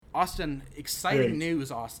Austin, exciting Hey.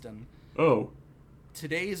 news, Austin. Oh.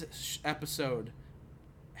 Today's episode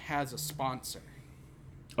has a sponsor.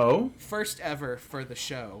 Oh? First ever for the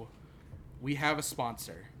show, we have a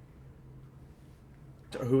sponsor.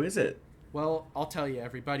 Who is it? Well, I'll tell you,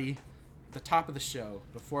 everybody, the top of the show,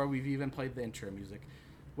 before we've even played the intro music.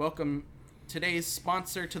 Welcome today's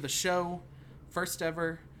sponsor to the show. First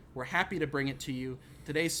ever. We're happy to bring it to you.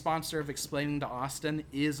 Today's sponsor of Explaining to Austin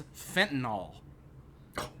is fentanyl.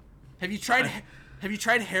 Have you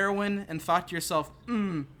tried heroin and thought to yourself,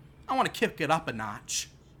 I want to kick it up a notch?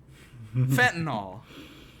 Fentanyl.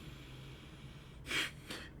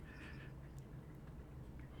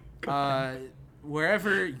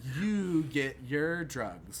 Wherever you get your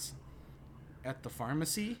drugs, at the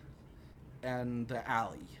pharmacy and the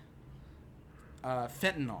alley.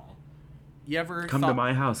 Fentanyl. You ever Come to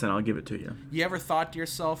my house and I'll give it to you. You ever thought to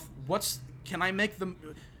yourself, can I make them?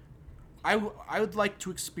 I would like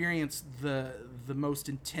to experience the most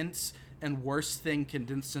intense and worst thing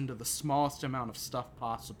condensed into the smallest amount of stuff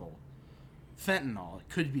possible. Fentanyl. It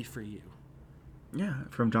could be for you. Yeah,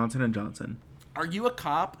 from Johnson & Johnson. Are you a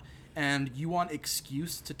cop and you want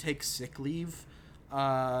excuse to take sick leave?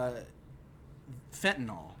 Fentanyl.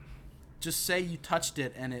 Just say you touched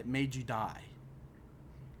it and it made you die.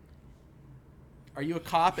 Are you a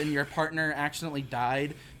cop and your partner accidentally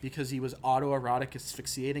died because he was autoerotic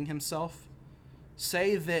asphyxiating himself?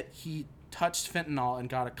 Say that he touched fentanyl and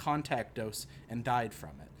got a contact dose and died from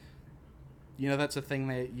it. You know, that's a thing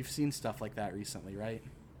that you've seen stuff like that recently, right?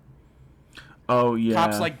 Oh, yeah.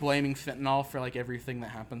 Cops like blaming fentanyl for like everything that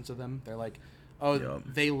happens to them. They're like, oh, Yep.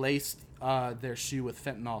 They laced their shoe with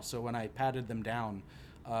fentanyl, so when I patted them down,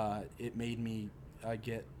 it made me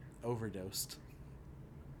get overdosed.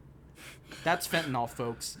 That's fentanyl,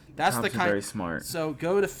 folks. That's Cops the are kind. very smart. So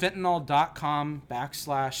go to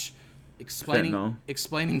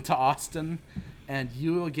fentanyl.com/explaining to Austin, and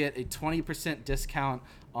you will get a 20% discount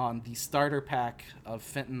on the starter pack of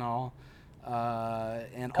fentanyl.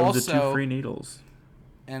 And Comes also with 2 free needles.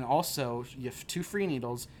 And also you have 2 free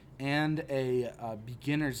needles and a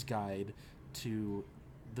beginner's guide to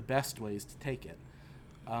the best ways to take it.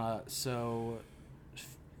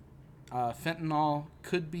 Fentanyl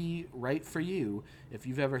could be right for you if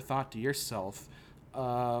you've ever thought to yourself,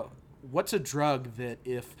 what's a drug that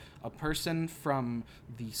if a person from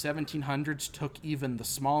the 1700s took even the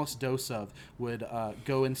smallest dose of would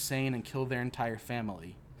go insane and kill their entire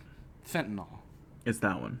family? Fentanyl. It's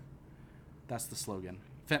that one. That's the slogan.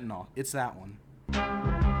 Fentanyl. It's that one.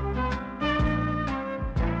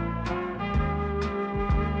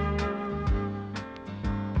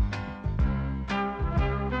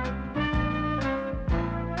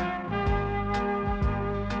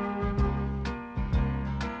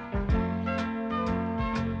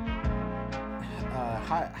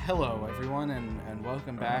 Hello, everyone, and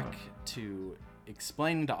welcome back to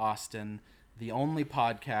Explaining to Austin, the only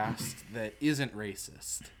podcast that isn't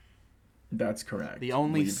racist. That's correct. The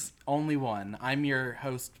only one. I'm your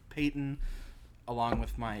host, Peyton, along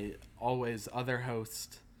with my always other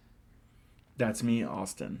host. That's me,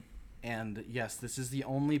 Austin. And yes, this is the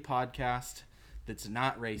only podcast that's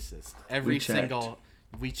not racist.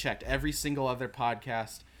 We checked. Every single other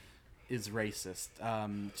podcast is racist.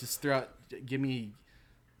 Give me,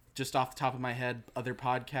 just off the top of my head, other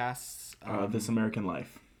podcasts. This American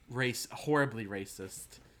Life. Horribly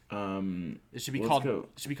racist. It should be called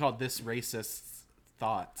This Racist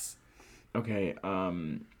Thoughts. Okay.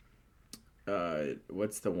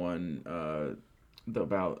 What's the one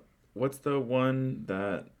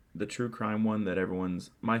the true crime one that everyone's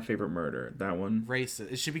My Favorite Murder? That one.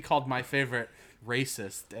 Racist. It should be called My Favorite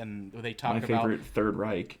Racist, and they talk about My Favorite Third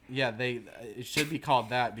Reich. Yeah, it should be called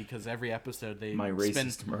that because every episode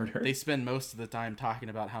Murder. They spend most of the time talking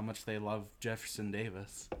about how much they love Jefferson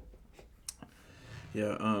Davis.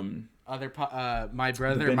 Yeah. My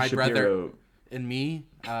brother and me.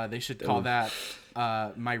 They should call that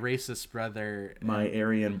my racist brother. My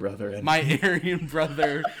Aryan brother. Aryan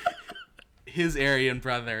brother. His Aryan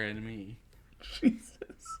brother and me.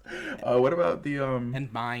 Jesus. What about the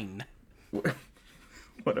and mine.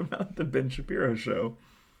 What about the Ben Shapiro show?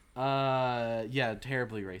 Yeah,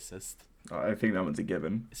 terribly racist. I think that one's a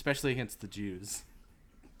given, especially against the Jews.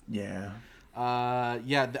 Yeah.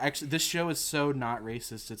 Actually, this show is so not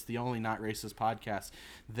racist. It's the only not racist podcast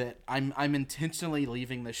that I'm intentionally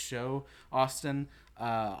leaving this show, Austin,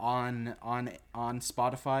 on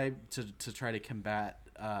Spotify to try to combat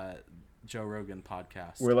Joe Rogan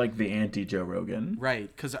podcast. We're like the anti-Joe Rogan.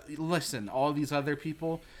 Right, because listen, all these other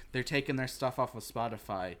people, they're taking their stuff off of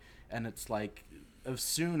Spotify, and it's like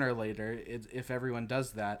soon or later, if everyone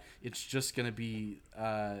does that, it's just gonna be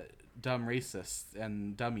dumb racists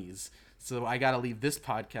and dummies. So I gotta leave this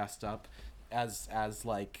podcast up as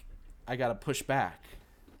like I gotta push back,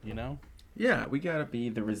 you know. Yeah, we gotta be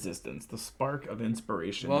the resistance, the spark of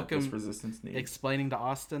inspiration that this resistance needs. Explaining to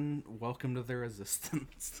Austin, welcome to the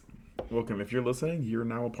resistance. Welcome. If you're listening, you're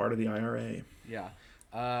now a part of the IRA. Yeah.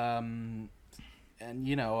 And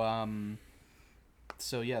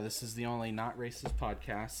so yeah, this is the only not racist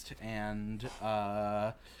podcast, and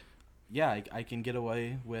I can get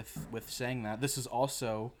away with saying that. This is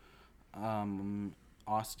also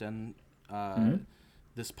Austin,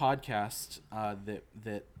 this podcast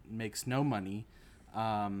that makes no money.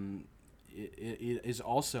 It is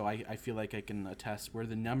also, I feel like I can attest, we're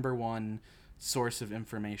the number one source of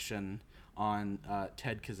information on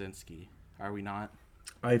Ted Kaczynski. Are we not?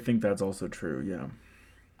 I think that's also true, yeah.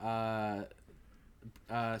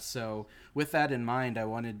 So with that in mind, I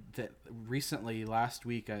wanted that recently, last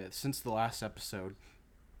week, since the last episode,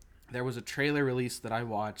 there was a trailer release that I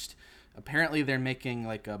watched. Apparently they're making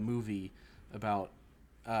like a movie about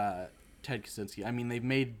Ted Kaczynski. I mean, they've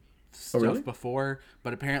made stuff before,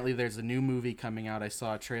 but apparently there's a new movie coming out. I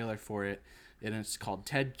saw a trailer for it, and it's called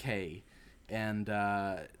Ted K. And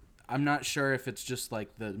I'm not sure if it's just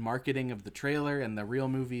like the marketing of the trailer and the real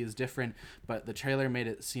movie is different, but the trailer made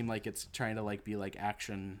it seem like it's trying to like be like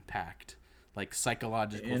action packed, like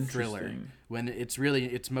psychological thriller, when it's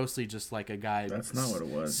mostly just like a guy that's not what it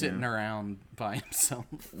was, sitting around by himself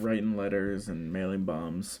writing letters and mailing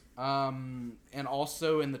bombs. And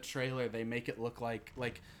also in the trailer they make it look like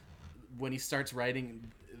when he starts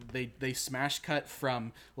writing, they smash cut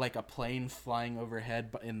from like a plane flying overhead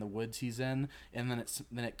in the woods he's in, and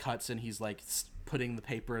then it cuts and he's like putting the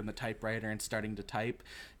paper in the typewriter and starting to type,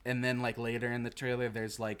 and then like later in the trailer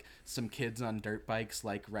there's like some kids on dirt bikes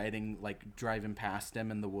like driving past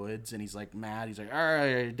him in the woods, and he's like mad. He's like, all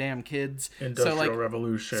right, damn kids. Industrial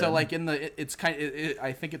Revolution. So like it's kind of,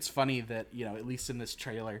 I think it's funny that, you know, at least in this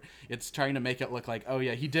trailer it's trying to make it look like, oh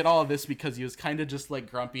yeah, he did all of this because he was kind of just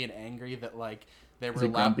like grumpy and angry that like there were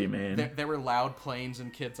loud planes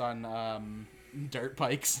and kids on dirt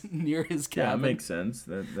bikes near his cabin. Yeah, it makes sense.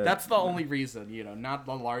 That's the only reason, you know, not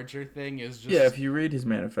the larger thing is just... Yeah, if you read his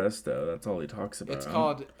manifesto, that's all he talks about. It's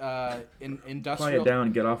called Industrial... Quiet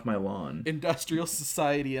down, get off my lawn. Industrial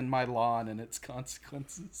Society and My Lawn and Its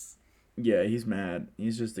Consequences. Yeah, he's mad.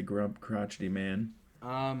 He's just a crotchety man.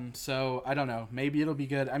 So, I don't know. Maybe it'll be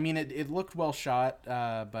good. I mean, it looked well shot,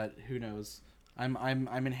 but who knows? I'm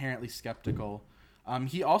inherently skeptical.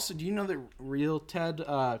 He also, do you know that real Ted,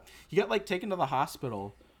 he got like taken to the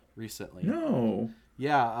hospital recently? No.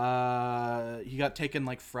 Yeah, he got taken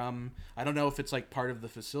like from, I don't know if it's like part of the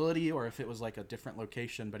facility or if it was like a different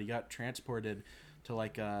location, but he got transported to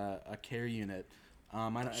like a care unit. I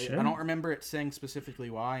don't remember it saying specifically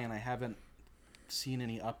why, and I haven't seen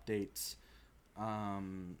any updates. I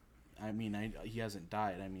mean, he hasn't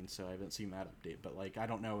died, so I haven't seen that update, but like, I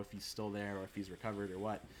don't know if he's still there or if he's recovered or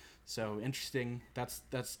what. So interesting. That's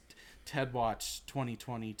Ted Watch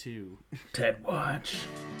 2022. Ted Watch.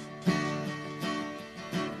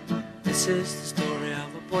 This is the story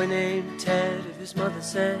of a boy named Ted. If his mother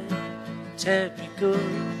said Ted be good,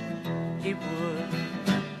 he would.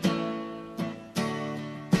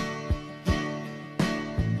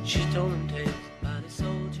 She told him tales about his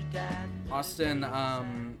soldier dad. Austin,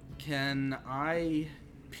 can I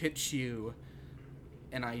pitch you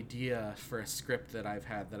an idea for a script that I've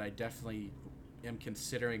had that I definitely am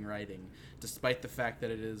considering writing, despite the fact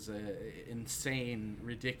that it is an insane,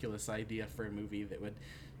 ridiculous idea for a movie that would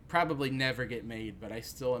probably never get made, but I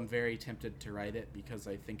still am very tempted to write it because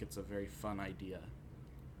I think it's a very fun idea.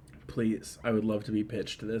 Please, I would love to be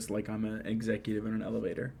pitched to this like I'm an executive in an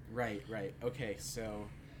elevator. Right. Okay, so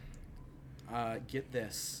get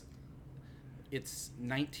this. It's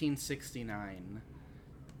 1969.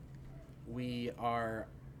 We are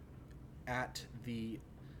at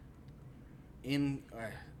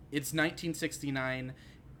it's 1969.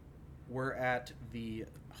 We're at the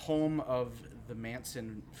home of the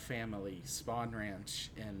Manson family, Spawn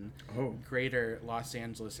Ranch in greater Los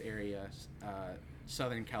Angeles area,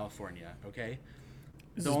 Southern California, okay?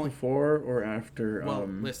 Is this before or after? Well,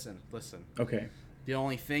 listen. Okay. The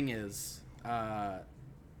only thing is,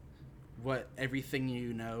 what everything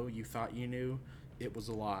you thought you knew, it was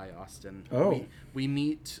a lie, Austin. Oh. We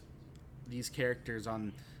meet these characters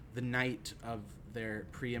on the night of their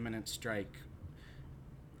preeminent strike.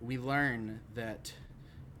 We learn that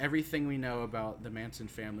everything we know about the Manson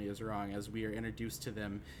family is wrong as we are introduced to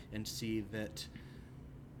them and see that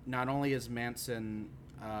not only is Manson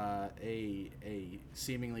a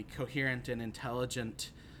seemingly coherent and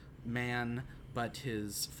intelligent man, but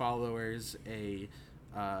his followers a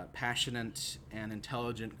passionate and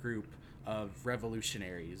intelligent group of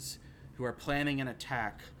revolutionaries who are planning an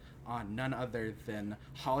attack on none other than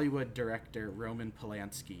Hollywood director Roman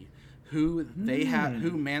Polanski, who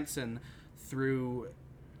who Manson, through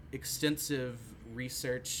extensive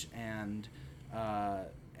research and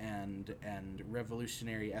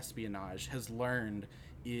revolutionary espionage, has learned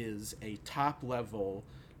is a top-level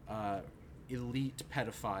elite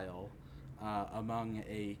pedophile among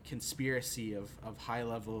a conspiracy of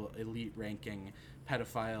high-level elite-ranking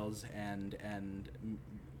pedophiles and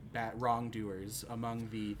wrongdoers among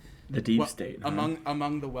the deep state,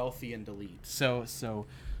 among the wealthy and elite. So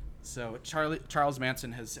Charles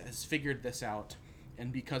Manson has figured this out,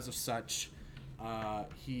 and because of such,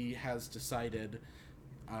 he has decided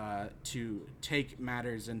to take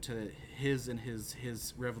matters into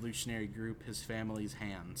his revolutionary group, his family's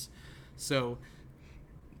hands. So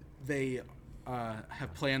they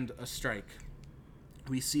have planned a strike.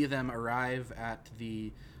 We see them arrive at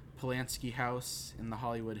the Polanski house in the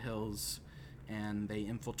Hollywood Hills, and they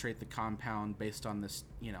infiltrate the compound based on this,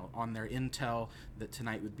 on their intel that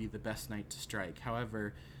tonight would be the best night to strike.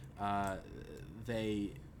 However,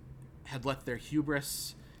 they had let their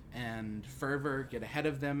hubris and fervor get ahead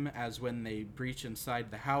of them, as when they breach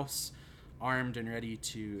inside the house, armed and ready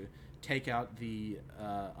to take out the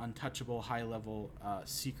untouchable, high-level,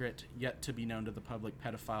 secret, yet to be known to the public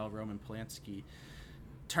pedophile Roman Polanski.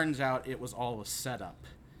 Turns out it was all a setup,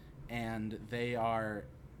 and they are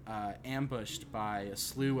ambushed by a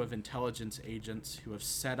slew of intelligence agents who have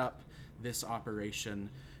set up this operation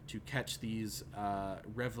to catch these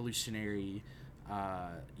revolutionary,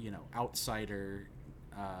 outsider,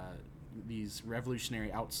 these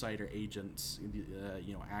revolutionary outsider agents,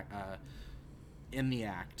 in the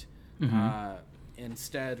act. Mm-hmm.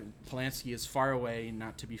 Instead, Polanski is far away,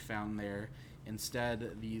 not to be found there.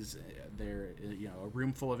 Instead, they're a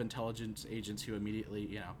room full of intelligence agents who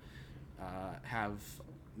immediately, have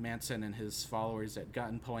Manson and his followers at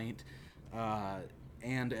gunpoint,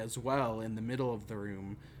 and as well, in the middle of the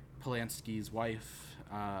room, Polanski's wife,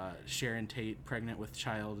 Sharon Tate, pregnant with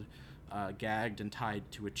child, gagged and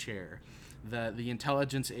tied to a chair. The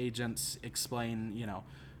intelligence agents explain,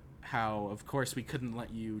 how, of course, we couldn't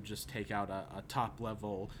let you just take out a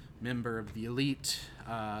top-level member of the elite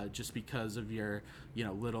just because of your,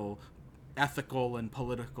 little ethical and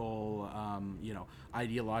political,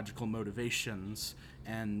 ideological motivations.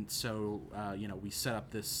 And so, we set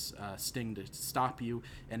up this sting to stop you,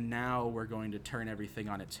 and now we're going to turn everything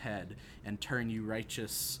on its head and turn you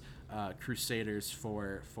righteous crusaders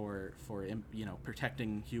for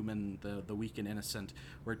protecting the weak and innocent.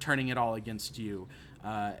 We're turning it all against you.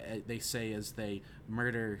 They say as they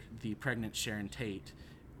murder the pregnant Sharon Tate,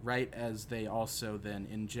 right as they also then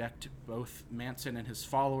inject both Manson and his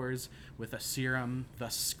followers with a serum,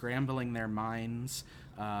 thus scrambling their minds,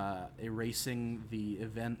 erasing the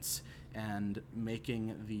events, and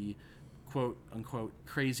making the quote-unquote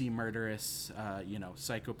crazy murderous,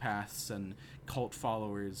 psychopaths and cult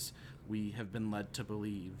followers we have been led to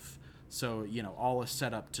believe. So, all is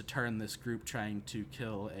set up to turn this group trying to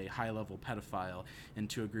kill a high-level pedophile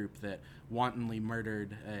into a group that wantonly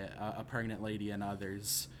murdered a pregnant lady and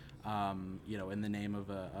others, in the name of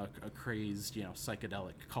a crazed,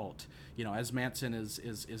 psychedelic cult. As Manson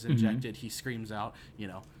is injected, he screams out,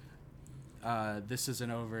 this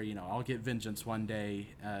isn't over, I'll get vengeance one day.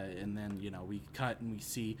 And then, we cut and we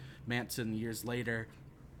see Manson years later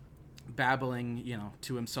babbling,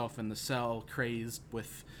 to himself in the cell, crazed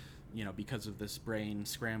with, because of this brain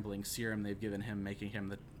scrambling serum they've given him, making him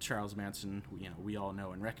the Charles Manson, we all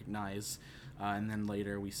know and recognize. And then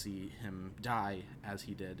later we see him die as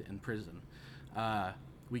he did in prison.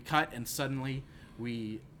 We cut and suddenly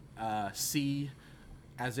we see,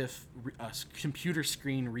 as if a computer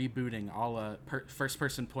screen rebooting, all a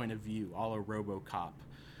first-person point of view, all a RoboCop,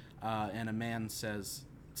 and a man says,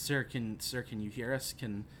 "Sir, can you hear us?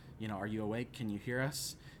 Are you awake? Can you hear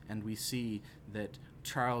us?" And we see that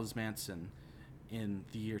Charles Manson, in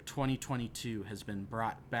the year 2022, has been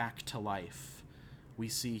brought back to life. We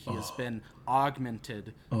see he has been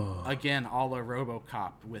augmented, again, a la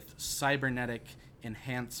RoboCop, with cybernetic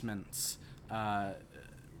enhancements,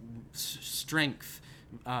 strength,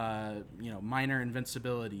 minor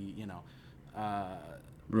invincibility,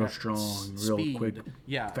 real strong, speed, real quick,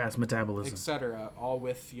 fast metabolism, etc. All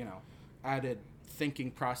with, added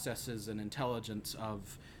thinking processes and intelligence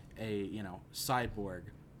of a, cyborg.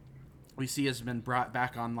 We see has been brought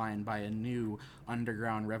back online by a new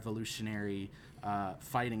underground revolutionary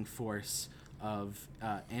fighting force of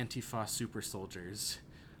Antifa super soldiers.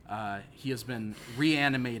 He has been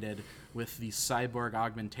reanimated with these cyborg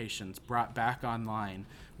augmentations, brought back online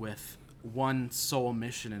with one sole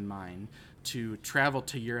mission in mind: to travel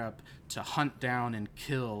to Europe to hunt down and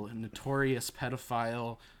kill notorious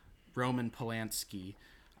pedophile Roman Polanski,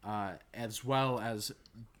 as well as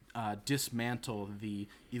dismantle the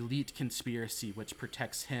elite conspiracy which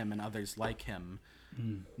protects him and others like him,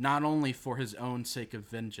 not only for his own sake of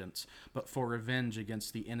vengeance, but for revenge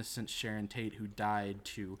against the innocent Sharon Tate, who died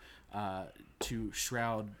to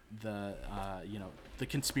shroud the the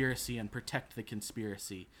conspiracy and protect the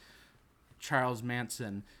conspiracy. Charles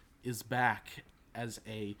Manson is back as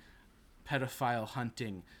a pedophile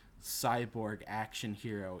hunting cyborg action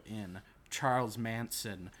hero in Charles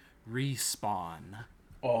Manson Respawn.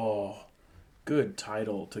 Oh, good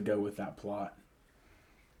title to go with that plot.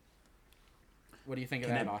 What do you think of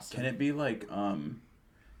that, Austin? Can it be like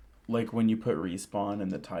when you put Respawn in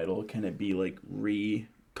the title, can it be like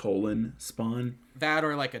Spawn? That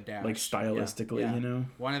or like a dash. Like stylistically, you know?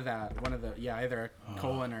 One of the either a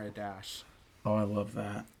colon or a dash. Oh, I love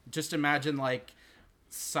that. Just imagine like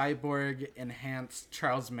cyborg enhanced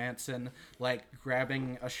Charles Manson like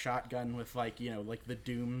grabbing a shotgun with like the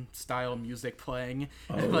Doom style music playing,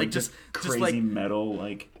 and like just crazy like metal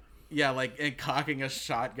and cocking a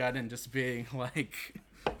shotgun and just being like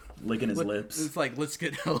licking his lips. It's like, let's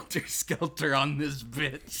get helter skelter on this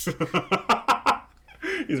bitch.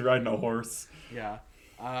 He's riding a horse. Yeah.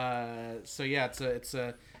 So yeah,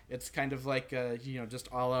 it's kind of like a, just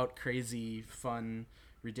all out crazy fun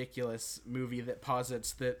ridiculous movie that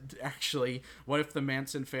posits that actually, what if the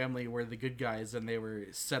Manson family were the good guys and they were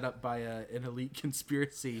set up by an elite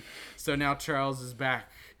conspiracy? So now Charles is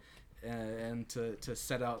back, and to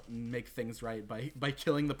set out and make things right by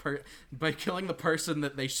killing the person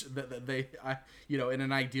that they in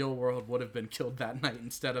an ideal world would have been killed that night,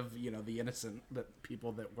 instead of the innocent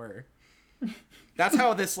people that were. That's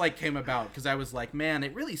how this came about, because I was like, man,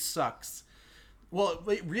 it really sucks. Well,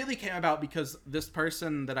 it really came about because this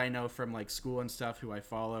person that I know from school and stuff, who I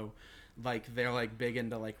follow, they're big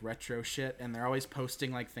into retro shit, and they're always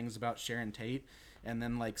posting things about Sharon Tate. And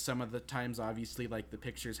then some of the times, obviously, the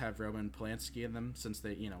pictures have Roman Polanski in them, since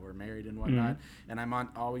they were married and whatnot. Mm-hmm. And I'm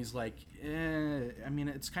always I mean,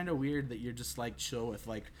 it's kind of weird that you're just chill with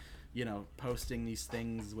posting these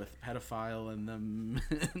things with pedophile in them.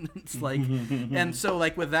 It's and so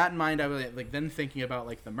with that in mind, I was then thinking about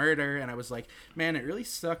the murder, and I was like, man, it really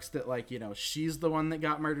sucks that she's the one that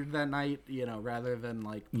got murdered that night, rather than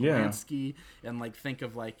Polanski. And think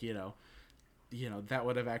of that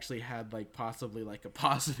would have actually had possibly a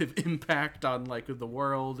positive impact on the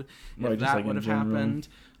world if right, that would have happened.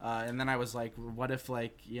 And then I was like, what if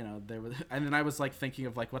there was, and then I was thinking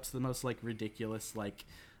of what's the most ridiculous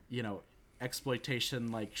exploitation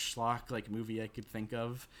schlock movie I could think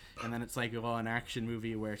of, and then it's an action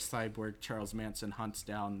movie where cyborg Charles Manson hunts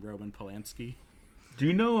down Roman Polanski. Do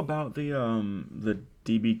you know about the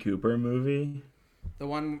DB Cooper movie? The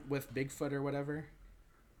one with Bigfoot or whatever?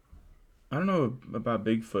 I don't know about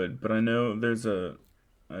Bigfoot, but I know there's a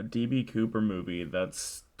DB Cooper movie that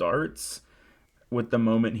starts with the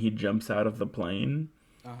moment he jumps out of the plane,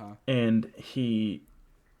 and he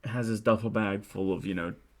has his duffel bag full of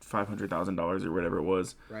 $500,000 or whatever it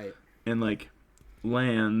was, right? And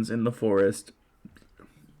lands in the forest,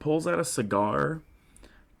 pulls out a cigar,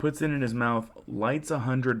 puts it in his mouth, lights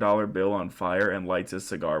 $100 bill on fire, and lights his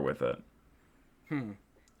cigar with it.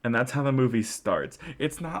 And that's how the movie starts.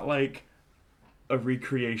 It's not a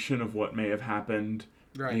recreation of what may have happened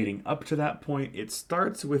leading up to that point. It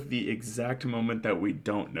starts with the exact moment that we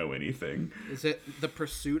don't know anything. Is it The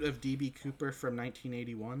Pursuit of D.B. Cooper from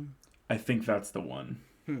 1981? I think that's the one.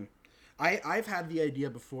 I've had the idea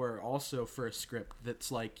before also for a script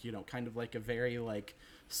that's kind of a very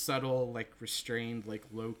subtle, restrained,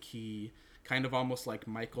 low key, kind of almost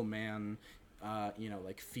Michael Mann,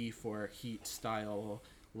 Thief or Heat style,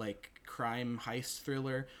 crime heist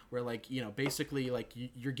thriller, where basically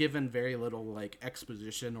you're given very little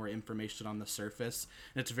exposition or information on the surface,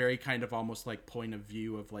 and it's very kind of almost point of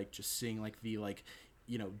view of just seeing the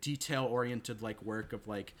detail oriented work of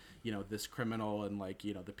this criminal and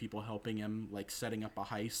the people helping him setting up a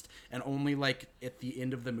heist, and only at the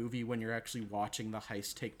end of the movie, when you're actually watching the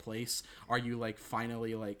heist take place, are you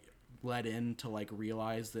finally let in to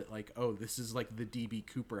realize that oh, this is the DB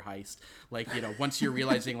Cooper heist. Once you're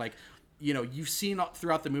realizing you've seen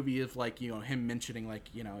throughout the movie of him mentioning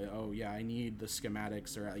oh yeah, I need the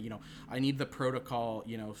schematics, or I need the protocol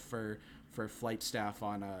for flight staff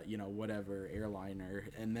on a whatever airliner,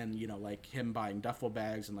 and then him buying duffel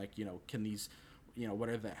bags, and can these what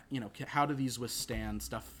are the, how do these withstand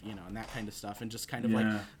stuff, and that kind of stuff, and just kind of like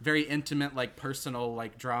Yeah. very intimate, like personal,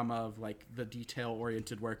 like drama of like the detail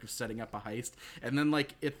oriented work of setting up a heist. And then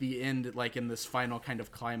like at the end, like in this final kind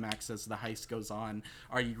of climax as the heist goes on,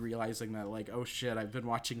 are you realizing that like, oh shit, I've been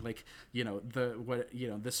watching like,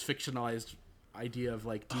 this fictionalized idea of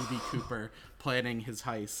like DB Cooper planning his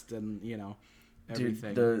heist and,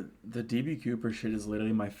 everything. Dude, the DB Cooper shit is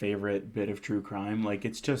literally my favorite bit of true crime. Like,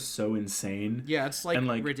 it's just so insane. Yeah, it's like, and,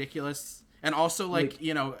 like ridiculous, and also like,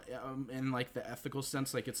 in like the ethical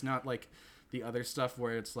sense, like it's not like the other stuff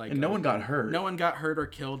where it's like, and no one got hurt. no one got hurt or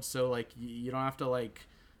killed, so like you don't have to like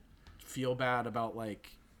feel bad about like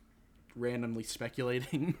randomly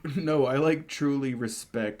speculating. No, I like truly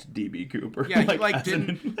respect DB Cooper. Yeah, he like as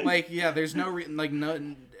didn't in, like yeah. There's no like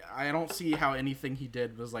no. I don't see how anything he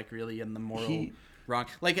did was like really in the moral wrong.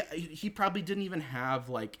 Like he probably didn't even have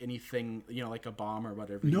like anything, like a bomb or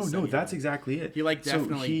whatever. No, he that's had. exactly it. He like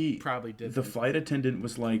definitely he probably did. The flight attendant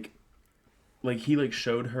was like he like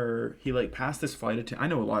showed her. He like passed this flight attendant. I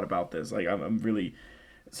know a lot about this. Like I'm really.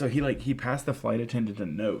 So he passed the flight attendant a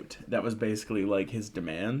note that was basically like his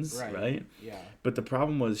demands, right? Yeah. But the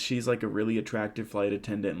problem was she's like a really attractive flight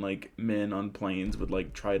attendant, and like men on planes would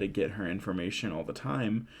like try to get her information all the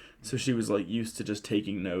time. So she was like used to just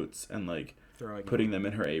taking notes and like putting them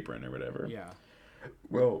in her apron or whatever. Yeah.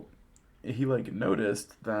 Well, he like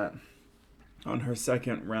noticed that on her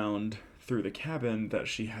second round through the cabin that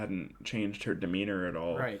she hadn't changed her demeanor at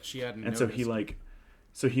all. Right. She hadn't. And noticed.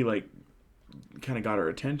 so he kind of got her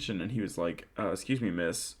attention, and he was like, excuse me,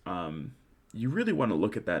 miss, you really want to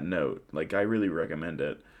look at that note. Like, I really recommend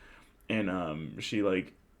it. And she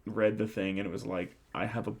like read the thing, and it was like, I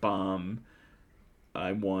have a bomb.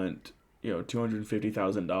 I want,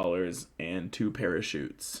 $250,000 and 2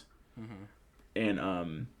 parachutes. Mm-hmm.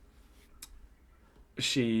 And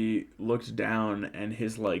she looked down, and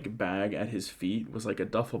his like bag at his feet was like a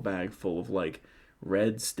duffel bag full of like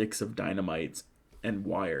red sticks of dynamite and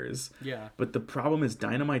wires. Yeah. But the problem is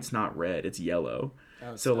dynamite's not red, it's yellow.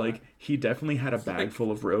 Oh, it's so not. like he definitely had a bag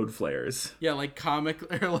full of road flares. Yeah, like comic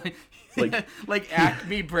or like Like- like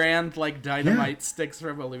Acme brand like dynamite sticks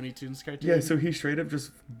from a Looney Tunes cartoon. Yeah, so he straight up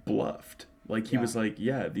just bluffed. Like he Yeah. was like,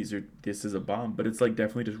 yeah, this is a bomb, but it's like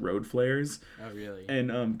definitely just road flares. Oh really?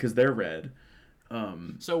 And cuz they're red.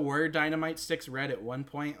 So were dynamite sticks red at one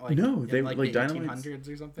point? Like No, in, they like like the dynamite 1800s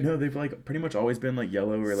or something. No, they've like pretty much always been like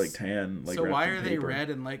yellow or like tan. Like so wrapped why in are they paper. red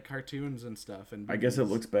in like cartoons and stuff? And I guess it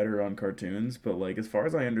movies? looks better on cartoons, but like as far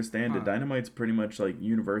as I understand Huh. it, dynamite's pretty much like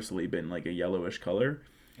universally been like a yellowish color.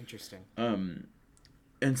 Interesting.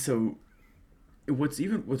 And so what's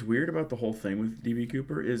weird about the whole thing with DB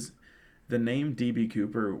Cooper is the name DB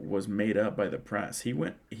Cooper was made up by the press.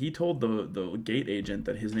 He told the gate agent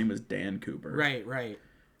that his name was Dan Cooper. Right.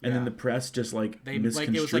 And then Yeah. the press just like They misconstrued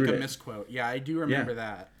like it was like a it, misquote. Yeah, I do remember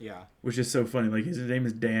that. Yeah. which is so funny. Like his name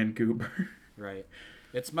is Dan Cooper. Right.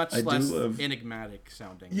 It's much I do less love- enigmatic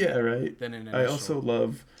sounding. Yeah, right. Than an I initial. also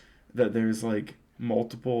love that there's like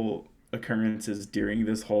multiple occurrences during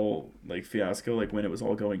this whole like fiasco, like when it was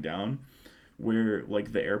all going down, where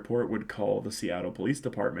like the airport would call the Seattle Police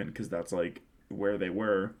Department because that's like where they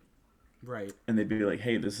were, Right. and they'd be like,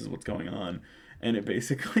 "Hey, this is what's going on." And it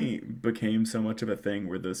basically became so much of a thing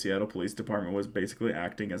where the Seattle Police Department was basically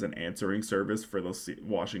acting as an answering service for the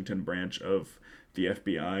Washington branch of the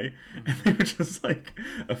FBI. And they were just like,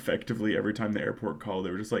 effectively, every time the airport called,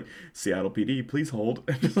 they were just like, Seattle PD, please hold.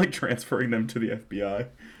 And just like transferring them to the FBI.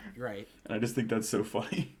 Right. And I just think that's so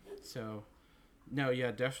funny. So, no,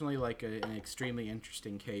 yeah, definitely like an extremely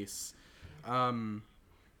interesting case.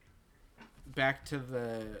 Back to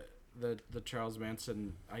the Charles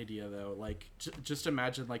Manson idea though, like just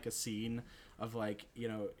imagine like a scene of like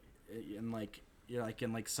in like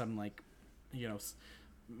in like some like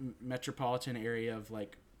metropolitan area of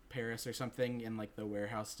like Paris or something in like the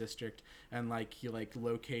warehouse district, and like he like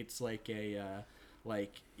locates like a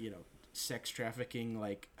sex trafficking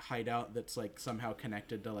like hideout that's like somehow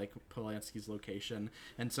connected to like Polanski's location,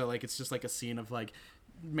 and so like it's just like a scene of like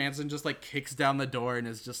Manson just like kicks down the door and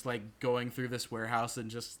is just like going through this warehouse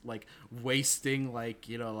and just like wasting like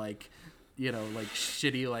shitty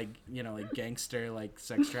like gangster like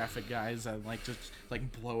sex traffic guys, and like just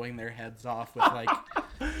like blowing their heads off with like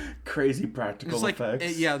Crazy practical just like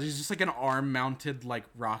effects. yeah, there's just like an arm mounted like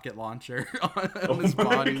rocket launcher on his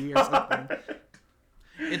body or something.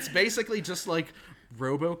 It's basically just like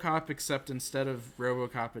RoboCop, except instead of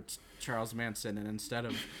RoboCop it's Charles Manson, and instead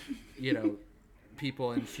of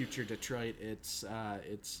people in future Detroit, it's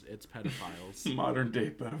pedophiles. Modern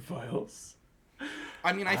day pedophiles.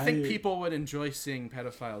 I mean, I think people would enjoy seeing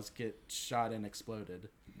pedophiles get shot and exploded.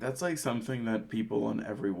 That's like something that people on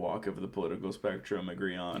every walk of the political spectrum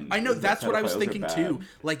agree on. I know, is that that's what I was pedophiles are thinking bad. too.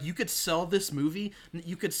 Like, you could sell this movie,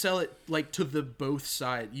 you could sell it like to the both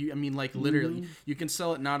side. I mean, like, literally, you can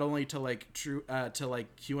sell it not only to like to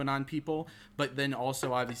like QAnon people, but then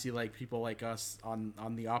also obviously like people like us on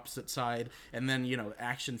the opposite side, and then, you know,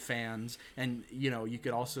 action fans, and, you know, you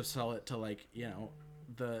could also sell it to like, you know,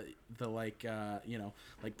 the like you know,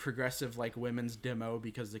 like progressive like women's demo,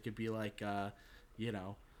 because it could be like you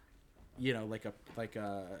know, like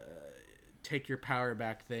a take your power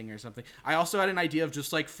back thing or something. I also had an idea of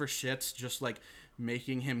just like for shits, just like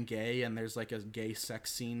making him gay, and there's like a gay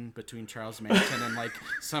sex scene between Charles Manson and like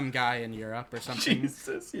some guy in Europe or something.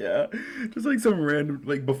 Jesus, yeah. Just like some random,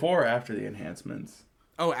 like before or after the enhancements.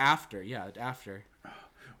 Oh, after, yeah, after.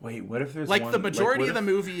 Wait, what if there's Like one, the majority what of the if-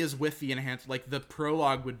 movie is with the enhanced. Like the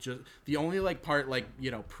prologue would just, the only like part like, you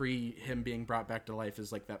know, pre him being brought back to life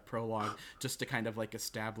is like that prologue, just to kind of like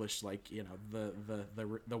establish like, you know,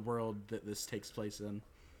 the world that this takes place in.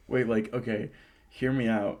 Wait, like, okay, hear me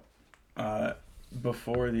out.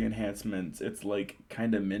 Before the enhancements, it's like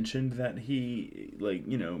kind of mentioned that he, like,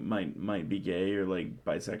 you know, might be gay or like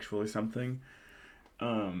bisexual or something.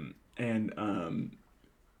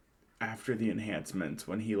 After the enhancements,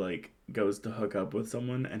 when he like goes to hook up with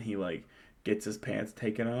someone and he like gets his pants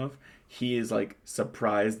taken off, he is like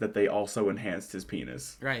surprised that they also enhanced his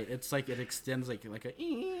penis. Right. It's like it extends like a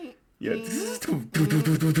Yeah.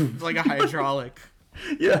 like a hydraulic.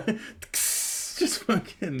 Yeah. Just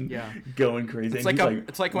fucking Yeah. going crazy. It's And like he's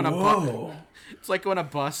it's like when a whoa. it's like when a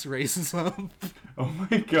bus races up. Oh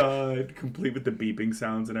my god. Complete with the beeping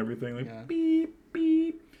sounds and everything. Like Yeah. beep,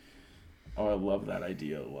 beep. Oh, I love that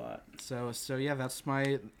idea a lot. So yeah, that's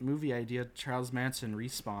my movie idea. Charles Manson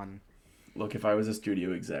Respawn. Look, if I was a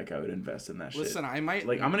studio exec, I would invest in that shit. Listen, I might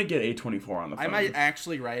Like, I'm gonna get A24 on the phone. I might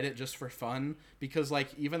actually write it just for fun, because like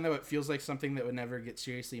even though it feels like something that would never get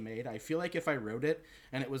seriously made, I feel like if I wrote it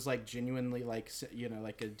and it was like genuinely like, you know,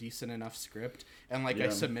 like a decent enough script, and like I Yeah.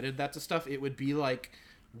 submitted that to stuff, it would be like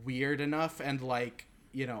weird enough and like,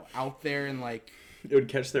 you know, out there and like It would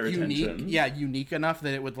catch their unique, attention. yeah, unique enough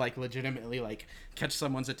that it would like legitimately like catch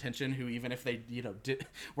someone's attention, who, even if they, you know,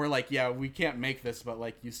 were like, yeah, we can't make this, but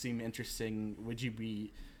like you seem interesting, would you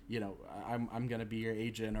be, you know, I'm gonna be your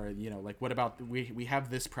agent, or, you know, like, what about we have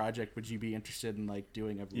this project, would you be interested in like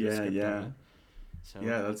doing a Yeah, script yeah. on it? So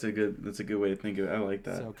Yeah, that's a good way to think of it. I like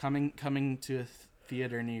that. so coming to a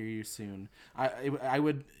theater near you soon. I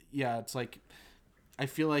would, yeah, it's like, I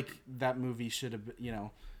feel like that movie should have, you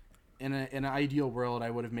know, in an ideal world, I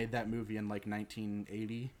would have made that movie in like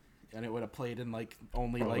 1980, and it would have played in like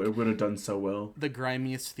only like it would have done so well. the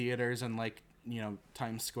grimiest theaters in like, you know,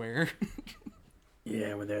 Times Square.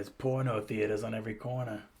 Yeah, when there's porno theaters on every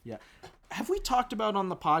corner. Yeah. Have we talked about on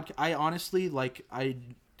the podcast? I honestly like I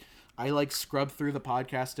like scrub through the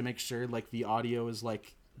podcast to make sure like the audio is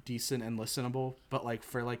like decent and listenable, but like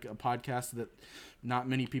for like a podcast that not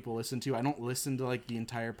many people listen to, I don't listen to like the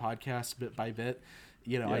entire podcast bit by bit.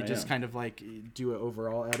 You know, Yeah, I just yeah. kind of like do an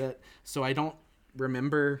overall edit. So I don't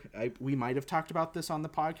remember, we might have talked about this on the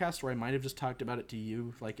podcast, or I might have just talked about it to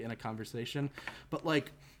you like in a conversation. But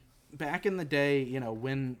like back in the day, you know,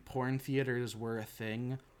 when porn theaters were a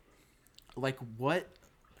thing, like what,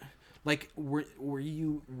 like were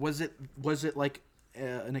you, was it like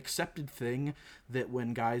an accepted thing that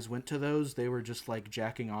when guys went to those, they were just like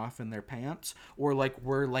jacking off in their pants, or like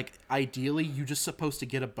were like ideally you just supposed to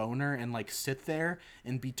get a boner and like sit there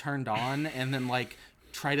and be turned on and then like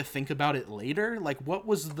try to think about it later? Like what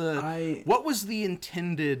was the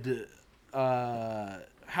intended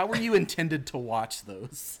how were you intended to watch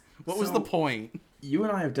those? What was the point? You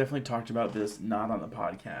and I have definitely talked about this not on the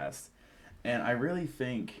podcast, and I really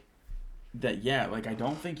think that, yeah, like, I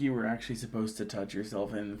don't think you were actually supposed to touch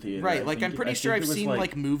yourself in the theater. Right, I like think- I'm pretty I sure think I've it was, seen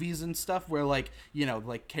like movies and stuff where like, you know,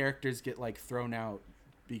 like characters get like thrown out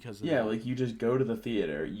because of Yeah, that. like you just go to the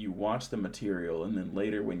theater, you watch the material, and then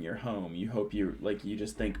later when you're home, you hope you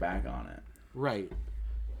just think back on it. Right.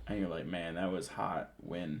 And you're like, man, that was hot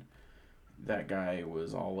when that guy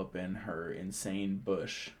was all up in her insane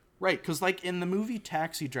bush. Right, because like in the movie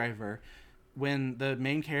Taxi Driver, when the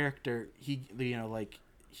main character, he, you know, like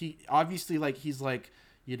he obviously like he's like,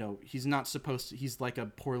 you know, he's not supposed to, he's like a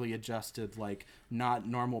poorly adjusted, like not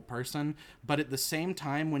normal person, but at the same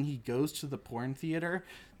time when he goes to the porn theater,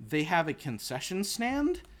 they have a concession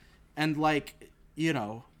stand, and like, you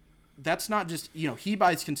know, that's not just, you know, he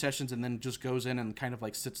buys concessions and then just goes in and kind of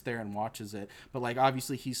like sits there and watches it, but like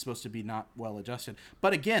obviously he's supposed to be not well adjusted,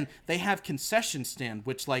 but again, they have concession stand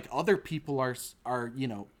which like other people are you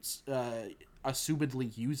know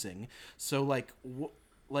assumedly using, so like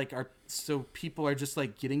like are so people are just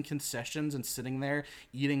like getting concessions and sitting there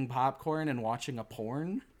eating popcorn and watching a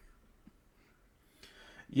porn.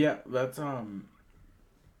 Yeah, that's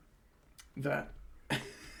that I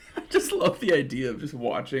just love the idea of just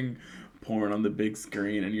watching porn on the big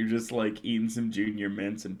screen and you're just like eating some junior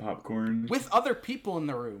mints and popcorn With other people in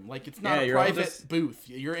the room. Like, it's not Yeah, a you're all private just- booth.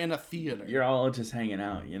 You're in a theater. you're all just hanging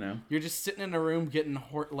out, you know. You're just sitting in a room getting,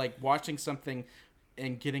 like, watching something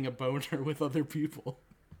and getting a boner with other people.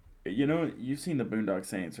 You know, you've seen the Boondock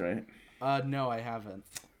Saints, right? No, I haven't.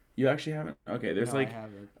 You actually haven't? Okay, there's No, I like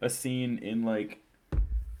haven't. a scene in like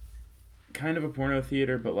kind of a porno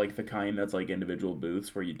theater, but like the kind that's like individual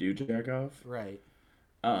booths where you do jack off. Right.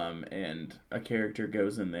 And a character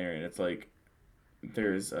goes in there and it's like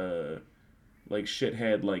there's a like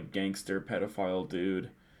shithead like gangster pedophile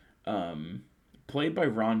dude, played by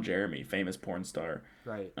Ron Jeremy, famous porn star,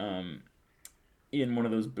 Right. in one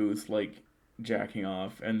of those booths like jacking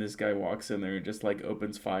off, and this guy walks in there and just like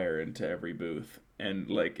opens fire into every booth, and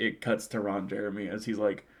like it cuts to Ron Jeremy as he's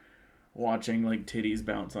like watching like titties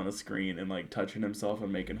bounce on a screen and like touching himself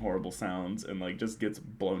and making horrible sounds and like just gets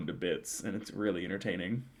blown to bits, and it's really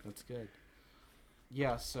entertaining. That's good.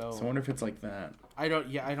 Yeah, so So I wonder if it's like that. I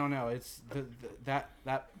don't know. It's that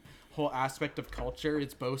whole aspect of culture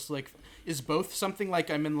is both something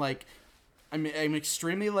like I'm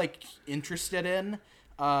extremely like interested in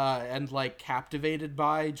and like captivated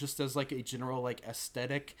by, just as like a general like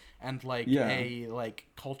aesthetic and like Yeah. a like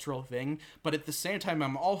cultural thing, but at the same time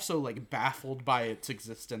I'm also like baffled by its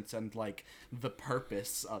existence and like the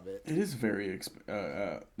purpose of it. It is very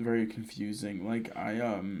confusing. Like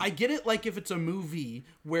I get it, like, if it's a movie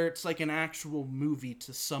where it's like an actual movie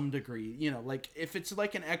to some degree, you know, like if it's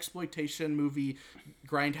like an exploitation movie,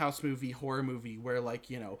 grindhouse movie, horror movie, where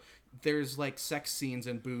like, you know, there's like sex scenes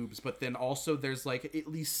and boobs, but then also there's like at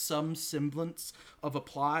least some semblance of a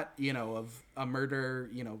plot, you know, of a murder,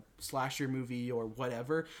 you know, slasher movie or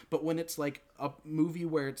whatever. But when it's like a movie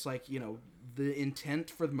where it's like, you know, the intent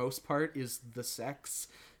for the most part is the sex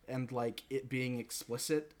and like it being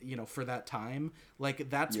explicit, you know, for that time, like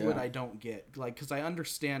that's what Yeah. I don't get. Like, because I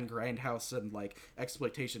understand grindhouse and like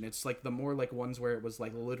exploitation, it's like the more like ones where it was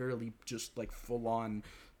like literally just like full on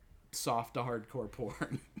soft to hardcore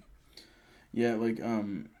porn. Yeah, like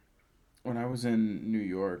when I was in New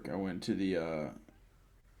York, I went to the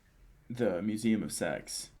Museum of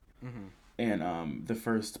Sex. Mm-hmm. And the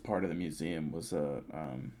first part of the museum was it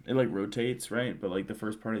like rotates, right? But like the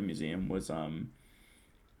first part of the museum was an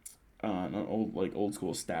old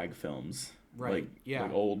school stag films. Right, Like, yeah.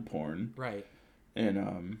 like old porn. Right.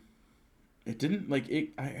 And it didn't like it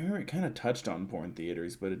I remember it kind of touched on porn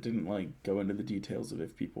theaters, but it didn't like go into the details of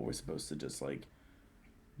if people were supposed to just like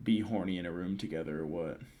be horny in a room together or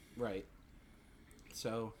what. Right.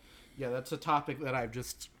 So, yeah, that's a topic that I've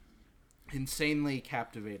just insanely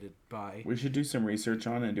captivated by. We should do some research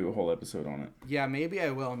on it and do a whole episode on it. Yeah, maybe I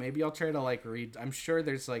will. Maybe I'll try to like read. I'm sure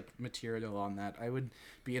there's like material on that. I would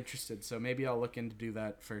be interested. So maybe I'll look into do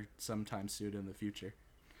that for sometime soon in the future.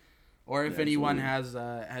 Or if Yeah, anyone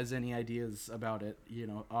absolutely. has any ideas about it, you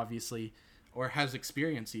know, obviously, or has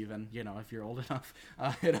experience even, you know, if you're old enough,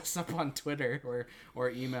 hit us up on Twitter or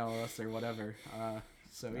email us or whatever.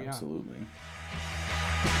 So yeah. Absolutely.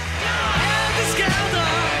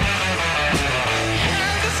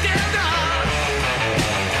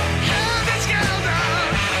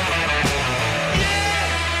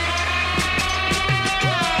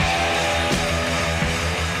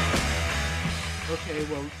 Okay,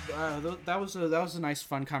 well, that was a nice,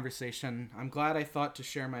 fun conversation. I'm glad I thought to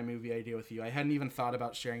share my movie idea with you. I hadn't even thought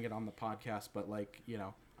about sharing it on the podcast, but like, you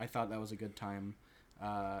know, I thought that was a good time.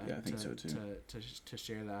 I think so too. To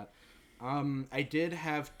share that. I did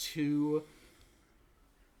have two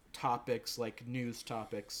topics, like news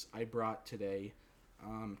topics, I brought today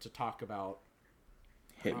to talk about.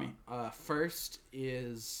 Hit me. First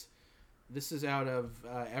is, this is out of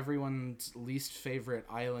everyone's least favorite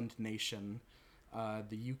island nation,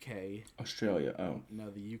 the UK. Australia. Oh, No,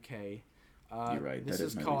 the UK. you're right. This That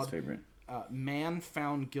is my called least favorite. Man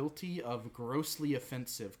Found Guilty of Grossly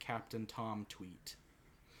Offensive Captain Tom Tweet.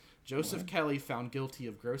 Joseph Kelly found guilty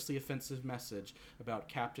of grossly offensive message about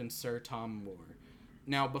Captain Sir Tom Moore.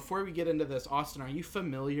 Now, before we get into this, Austin, are you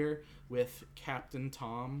familiar with Captain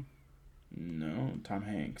Tom? No, Tom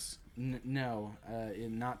Hanks. No,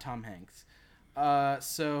 not Tom Hanks.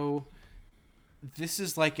 So this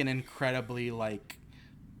is like an incredibly like,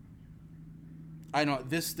 I don't,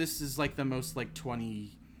 this is like the most like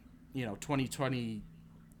 2020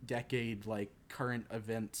 decade like current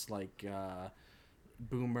events like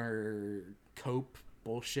boomer cope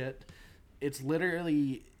bullshit. It's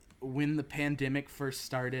literally when the pandemic first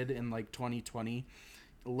started in like 2020,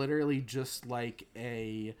 literally just like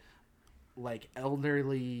a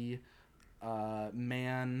elderly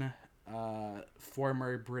man,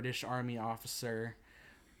 former British Army officer,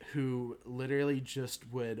 who literally just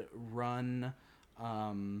would run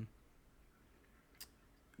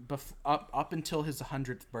up until his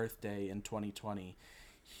 100th birthday in 2020.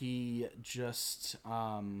 He just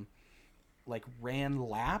like ran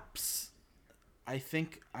laps, I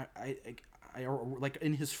think, I like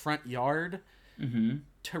in his front yard,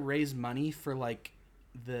 to raise money for like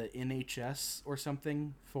the NHS or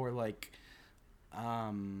something, for like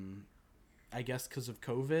I guess because of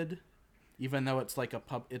COVID, even though it's like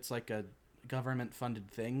a government funded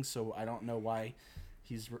thing, so I don't know why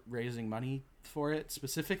he's raising money for it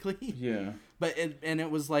specifically. Yeah. But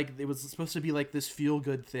it was like, it was supposed to be like this feel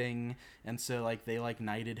good thing, and so like they like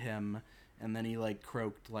knighted him, and then he like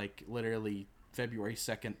croaked like literally February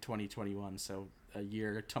 2nd, 2021, so a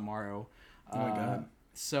year tomorrow. Oh my God.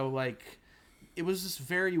 So like it was this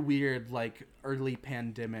very weird like early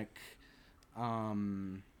pandemic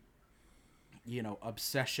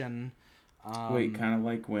obsession. Wait, kind of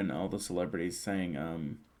like when all the celebrities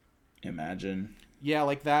sang Imagine. Yeah,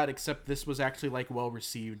 like that, except this was actually like well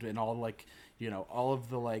received, and all like, all of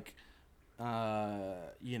the like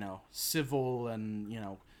civil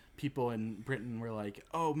and people in Britain were like,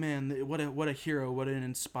 "Oh man, what a hero, what an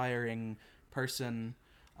inspiring person."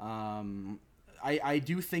 I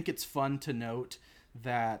do think it's fun to note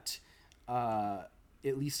that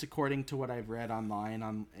at least according to what I've read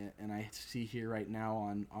online and I see here right now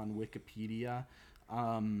on Wikipedia,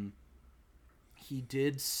 he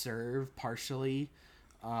did serve partially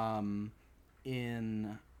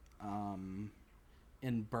in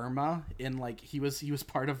Burma, in like he was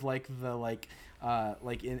part of like the like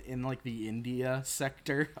in like the India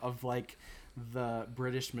sector of like the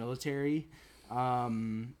British military.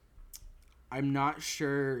 I'm not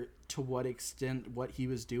sure to what extent what he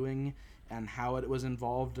was doing and how it was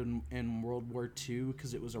involved in World War II,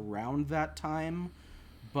 because it was around that time,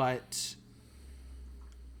 but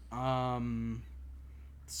I'm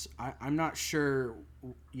not sure.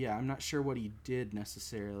 Yeah, I'm not sure what he did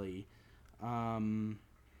necessarily.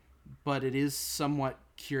 But it is somewhat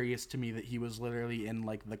curious to me that he was literally in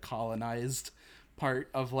like the colonized part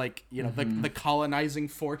of like, the colonizing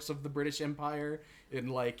force of the British Empire, in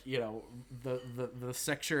like, the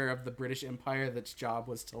sector of the British Empire that's job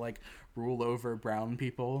was to like rule over brown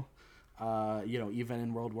people, even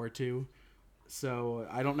in World War II. So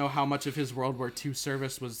I don't know how much of his World War II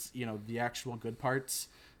service was, the actual good parts,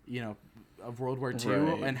 of World War II,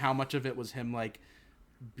 Right. and how much of it was him like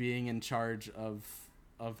being in charge of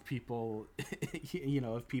people,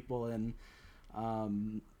 of people in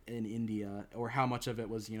India, or how much of it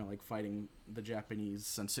was, like fighting the Japanese,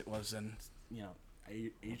 since it was in,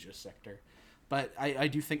 Asia sector. But I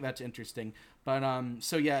do think that's interesting. But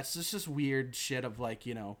so yeah, it's just this weird shit of like,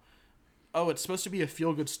 oh, it's supposed to be a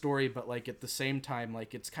feel-good story, but like at the same time,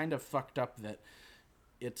 like it's kind of fucked up that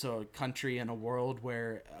it's a country and a world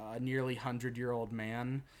where a nearly 100-year-old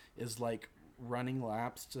man is like running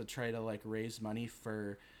laps to try to like raise money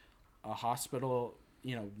for a hospital,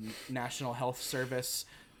 National Health Service,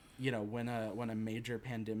 when a major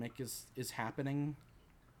pandemic is happening.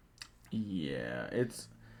 Yeah, it's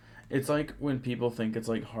like when people think it's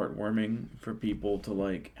like heartwarming for people to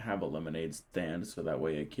like have a lemonade stand so that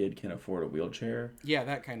way a kid can afford a wheelchair. Yeah,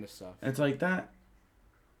 that kind of stuff. It's like that.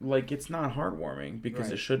 Like, it's not heartwarming because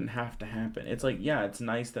Right. it shouldn't have to happen. It's like, yeah, it's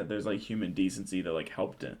nice that there's like human decency that like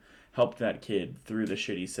helped that kid through the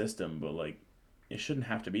shitty system, but like it shouldn't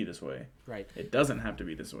have to be this way. Right. It doesn't have to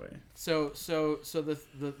be this way. So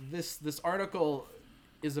this article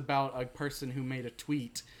is about a person who made a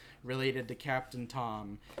tweet related to Captain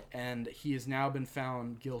Tom, and he has now been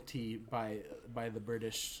found guilty by the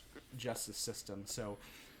British justice system. So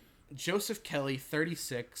Joseph Kelly,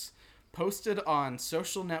 36, posted on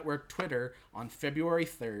social network Twitter on February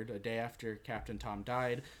 3rd, a day after Captain Tom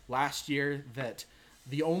died last year, that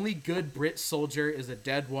the only good Brit soldier is a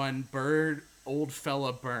dead one. Bird, old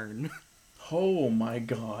fella, burn. Oh my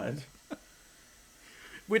god.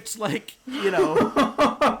 Which, like,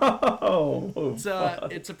 Oh.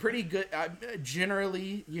 it's a pretty good.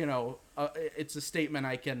 Generally, it's a statement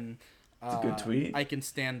I can. It's a good tweet. I can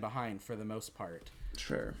stand behind for the most part.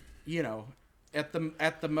 Sure. At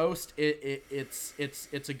the most,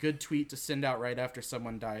 it's a good tweet to send out right after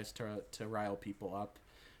someone dies to rile people up,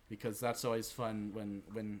 because that's always fun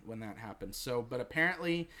when that happens. So, but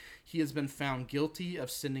apparently he has been found guilty of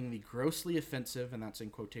sending the grossly offensive, and that's in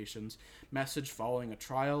quotations, message following a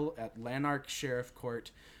trial at Lanark Sheriff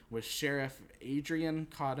Court was Sheriff Adrian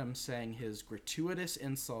Cottam saying his gratuitous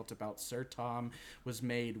insult about Sir Tom was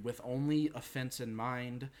made with only offense in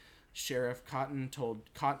mind. Sheriff Cottam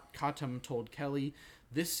told Kelly,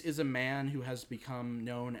 "This is a man who has become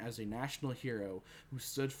known as a national hero, who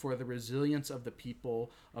stood for the resilience of the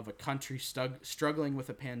people of a country struggling with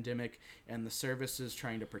a pandemic and the services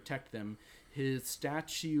trying to protect them. His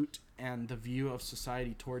statute and the view of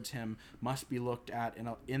society towards him must be looked at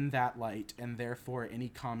in that light, and therefore any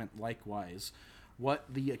comment likewise.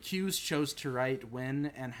 What the accused chose to write, when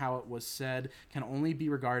and how it was said, can only be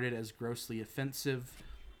regarded as grossly offensive."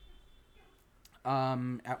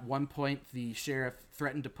 At one point, the sheriff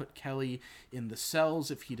threatened to put Kelly in the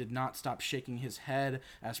cells if he did not stop shaking his head,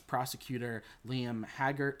 as prosecutor Liam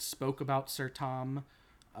Haggart spoke about Sir Tom.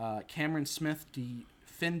 Cameron Smith,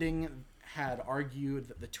 defending, had argued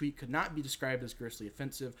that the tweet could not be described as grossly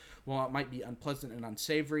offensive. While it might be unpleasant and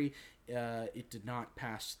unsavory, it did not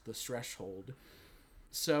pass the threshold.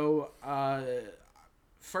 So,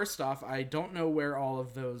 first off, I don't know where all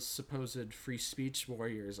of those supposed free speech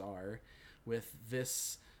warriors are with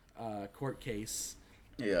this court case.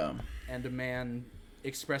 Yeah. And a man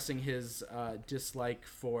expressing his dislike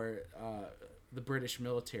for the British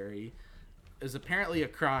military is apparently a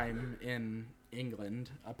crime in England.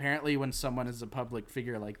 Apparently, when someone is a public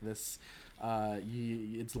figure like this,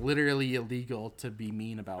 it's literally illegal to be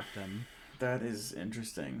mean about them. That is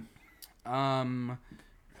interesting.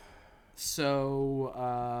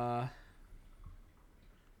 So,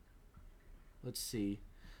 let's see.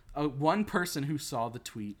 One person who saw the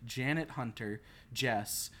tweet, Janet Hunter,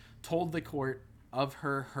 Jess, told the court of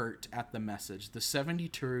her hurt at the message. The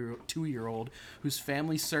 72-year-old, whose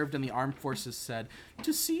family served in the armed forces, said,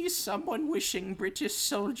 "To see someone wishing British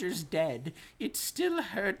soldiers dead, it still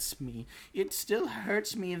hurts me. It still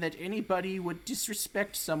hurts me that anybody would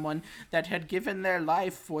disrespect someone that had given their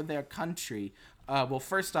life for their country." Well,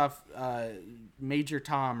 first off, Major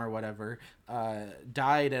Tom or whatever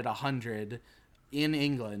died at 100 in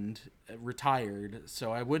England, retired,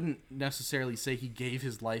 so I wouldn't necessarily say he gave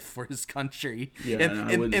his life for his country. Yeah,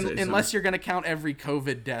 unless you're going to count every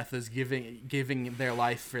COVID death as giving their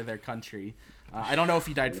life for their country. I don't know if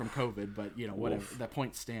he died from COVID, but whatever. That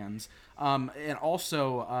point stands. And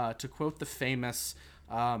also, to quote the famous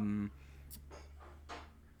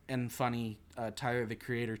and funny Tyler the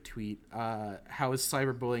Creator tweet, "How is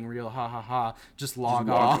cyberbullying real? Ha ha ha! Just log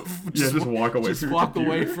off. Just walk away. Just walk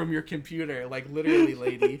away from your computer." Like, literally,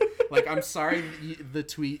 lady. Like, I'm sorry the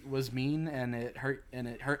tweet was mean and it hurt.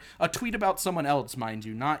 A tweet about someone else, mind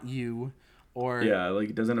you, not you. Or yeah, like,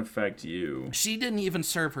 it doesn't affect you. She didn't even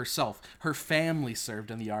serve herself. Her family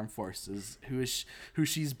served in the armed forces. Who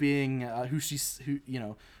she's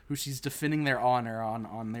defending their honor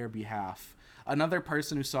on their behalf. Another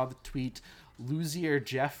person who saw the tweet, Luzier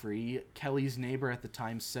Jeffrey, Kelly's neighbor at the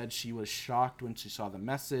time, said she was shocked when she saw the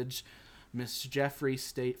message. Miss Jeffrey,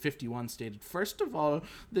 51, stated, "First of all,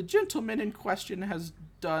 the gentleman in question had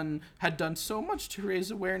done so much to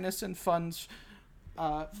raise awareness and funds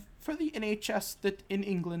for the NHS that in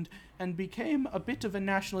England, and became a bit of a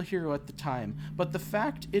national hero at the time. But then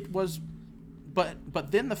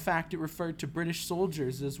the fact it referred to British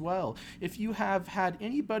soldiers as well. If you have had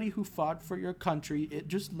anybody who fought for your country, it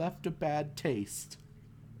just left a bad taste."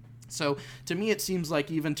 So to me, it seems like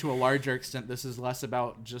even to a larger extent, this is less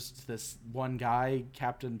about just this one guy,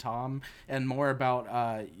 Captain Tom, and more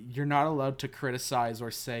about you're not allowed to criticize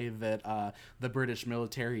or say that the British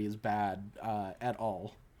military is bad at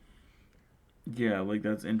all. Yeah, like,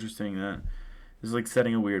 that's interesting. That is like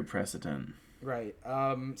setting a weird precedent. Right.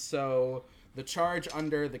 So the charge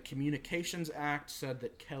under the Communications Act said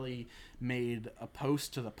that Kelly made a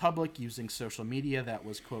post to the public using social media that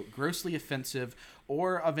was, quote, "grossly offensive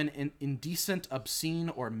or of an indecent, obscene,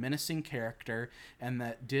 or menacing character," and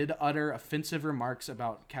that did utter offensive remarks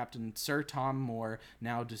about Captain Sir Tom Moore,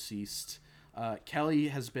 now deceased. Kelly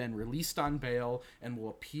has been released on bail and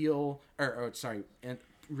will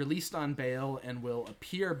released on bail and will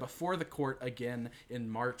appear before the court again in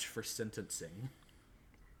March for sentencing.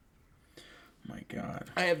 My God.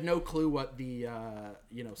 I have no clue what the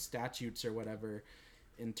statutes or whatever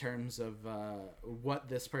in terms of what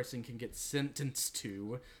this person can get sentenced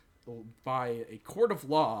to by a court of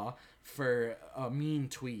law for a mean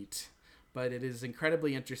tweet. But it is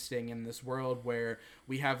incredibly interesting in this world where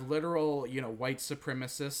we have literal, white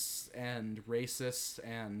supremacists and racists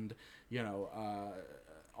and,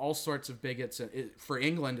 all sorts of bigots. For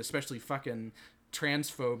England, especially fucking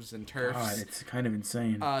transphobes and TERFs. God, it's kind of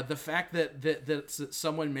insane. The fact that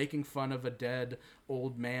someone making fun of a dead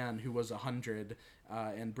old man who was 100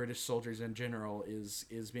 and British soldiers in general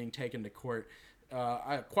is being taken to court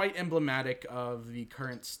quite emblematic of the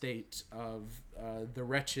current state of the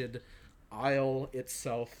wretched Isle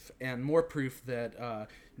itself, and more proof that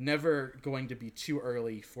never going to be too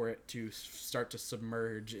early for it to start to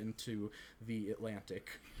submerge into the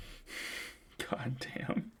Atlantic. God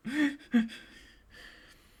damn.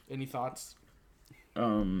 Any thoughts?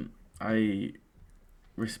 I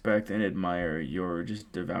respect and admire your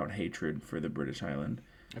just devout hatred for the British island.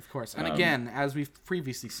 Of course. And again, as we've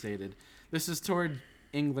previously stated, this is toward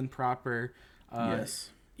England proper.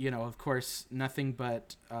 Yes. Of course, nothing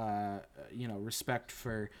but, respect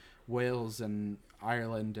for Wales and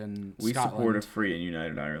Ireland and We Scotland. support a free and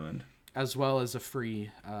united Ireland. As well as a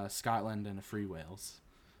free Scotland and a free Wales.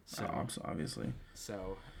 So, obviously.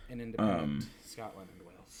 So, an independent Scotland and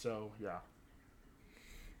Wales. So, yeah.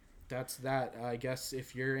 That's that. I guess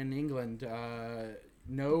if you're in England,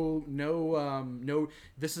 you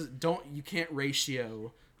can't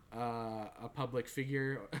ratio a public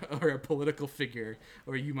figure or a political figure,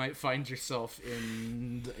 or you might find yourself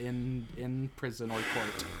in prison or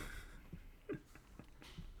court.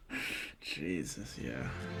 Jesus, yeah.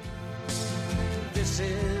 This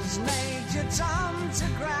is Major Tom to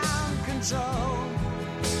ground control.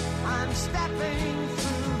 I'm stepping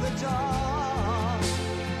through the door,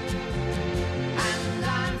 and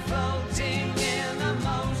I'm floating in a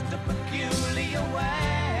most peculiar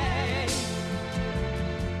way,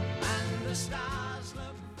 and the stars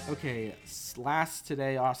look. Okay, last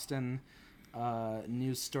today, Austin,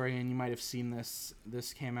 news story, and you might have seen this.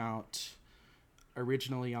 This came out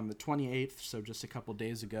originally on the 28th, so just a couple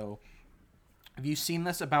days ago. Have you seen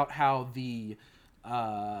this about how the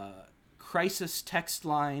crisis text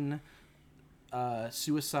line,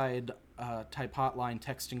 suicide type hotline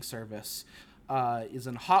texting service is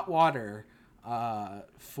in hot water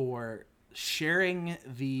for sharing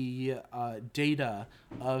the data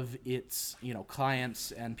of its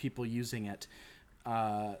clients and people using it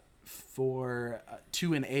to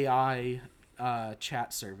an AI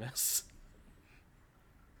chat service?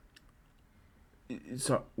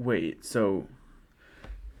 So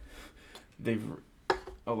they've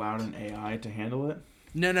allowed an AI to handle it?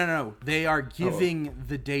 No. They are giving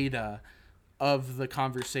the data of the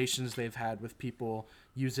conversations they've had with people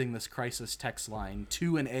using this crisis text line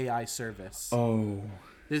to an AI service. Oh.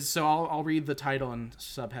 So I'll read the title and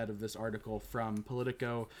subhead of this article from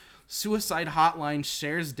Politico. Suicide hotline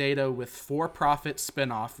shares data with for-profit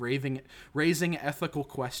spinoff, raising ethical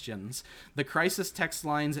questions. The crisis text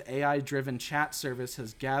line's AI-driven chat service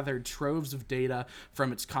has gathered troves of data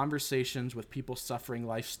from its conversations with people suffering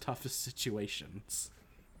life's toughest situations.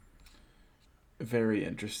 Very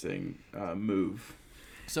interesting move.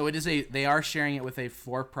 So they are sharing it with a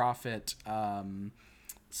for-profit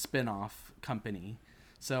spinoff company.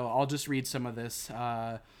 So I'll just read some of this.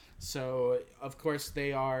 So, of course,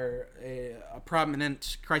 they are a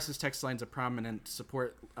prominent, crisis text line's a prominent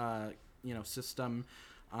support, system,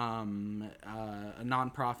 a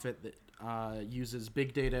nonprofit that uses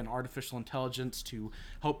big data and artificial intelligence to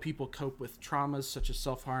help people cope with traumas such as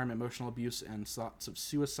self-harm, emotional abuse, and thoughts of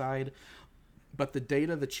suicide. But the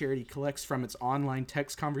data the charity collects from its online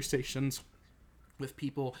text conversations with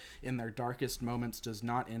people in their darkest moments does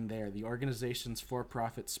not end there. The organization's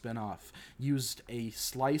for-profit spinoff used a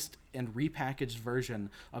sliced and repackaged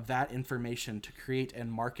version of that information to create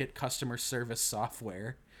and market customer service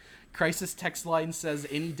software. Crisis Text Line says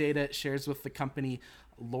any data it shares with the company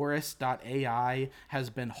Loris.ai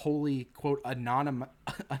has been wholly, quote,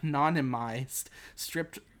 anonymized,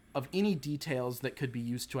 stripped of any details that could be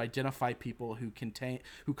used to identify people who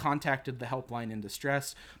contacted the helpline in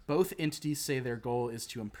distress. Both entities say their goal is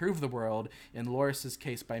to improve the world, in Loris's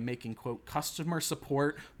case by making, quote, customer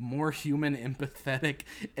support more human, empathetic,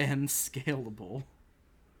 and scalable.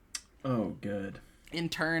 Oh, good. In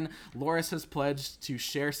turn, Loris has pledged to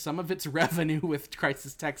share some of its revenue with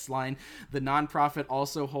Crisis Text Line. The nonprofit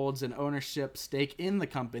also holds an ownership stake in the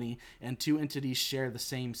company, and two entities shared the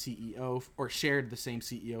same CEO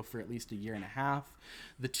for at least a year and a half.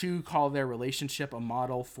 The two call their relationship a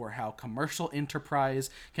model for how commercial enterprise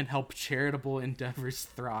can help charitable endeavors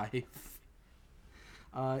thrive.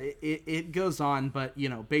 It goes on, but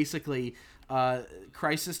basically,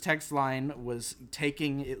 Crisis Text Line was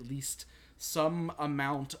taking at least some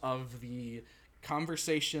amount of the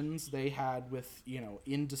conversations they had with,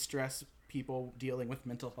 in distress people dealing with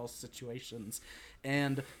mental health situations,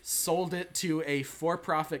 and sold it to a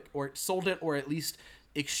for-profit, or at least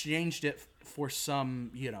exchanged it for some,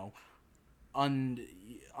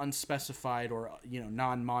 unspecified or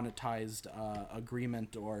non-monetized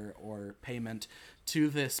agreement or payment to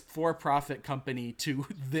this for-profit company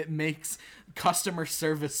that makes customer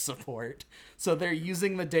service support. So they're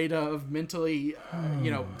using the data of mentally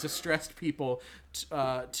distressed people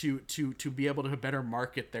to be able to better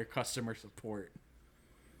market their customer support.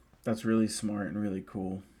 That's really smart and really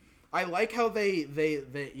cool. I like how they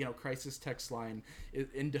Crisis Text Line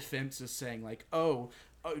in defense is saying like,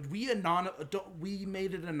 we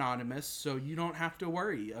made it anonymous, so you don't have to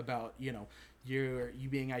worry about you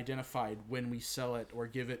being identified when we sell it or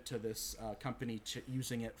give it to this company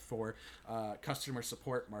using it for customer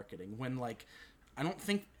support marketing. When like, I don't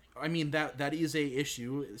think. I mean, that is a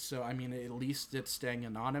issue. So, I mean, at least it's staying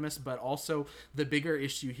anonymous. But also, the bigger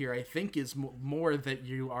issue here, I think, is more that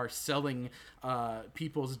you are selling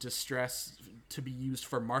people's distress to be used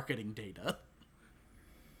for marketing data.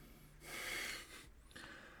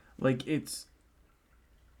 Like, it's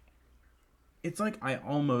like I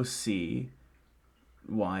almost see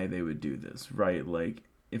why they would do this, right? Like,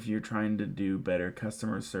 if you're trying to do better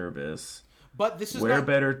customer service... But this is where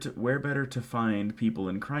better to find people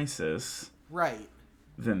in crisis, right?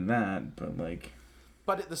 Than that, but like.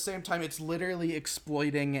 But at the same time, it's literally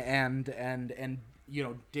exploiting and datafying.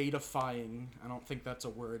 I don't think that's a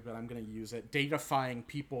word, but I'm going to use it. Datafying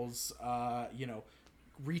people's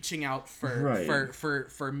reaching out for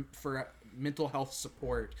mental health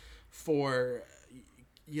support, for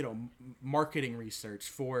marketing research,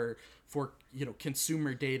 for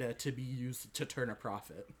consumer data to be used to turn a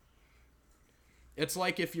profit. It's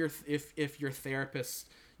like if your therapist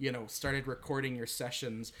started recording your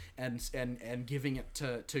sessions and giving it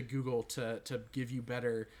to Google to give you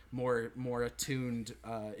better, more attuned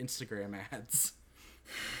Instagram ads.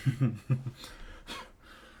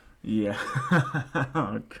 Yeah.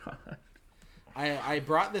 Oh God. I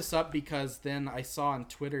brought this up because then I saw on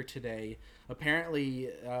Twitter today, apparently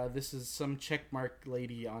this is some checkmark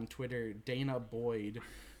lady on Twitter, Dana Boyd,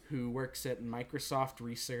 who works at Microsoft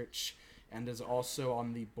Research and is also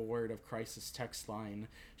on the board of Crisis Text Line.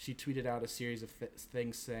 She tweeted out a series of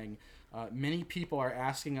things saying, many people are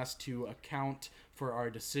asking us to account for our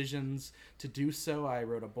decisions. To do so, I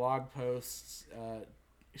wrote a blog post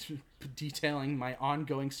detailing my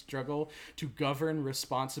ongoing struggle to govern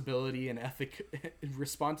responsibly and ethically.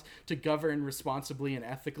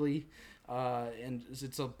 And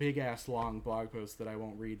it's a big-ass long blog post that I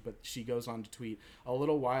won't read, but she goes on to tweet, a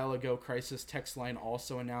little while ago, Crisis Text Line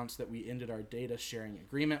also announced that we ended our data sharing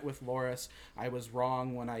agreement with Loris. I was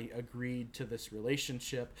wrong when I agreed to this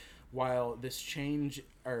relationship. While this change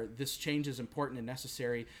is important and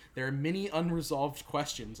necessary, there are many unresolved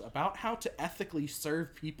questions about how to ethically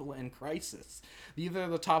serve people in crisis. These are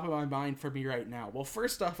the top of my mind for me right now. Well,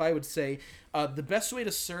 first off, I would say the best way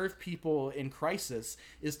to serve people in crisis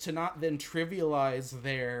is to not then trivialize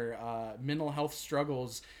their mental health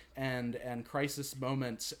struggles and crisis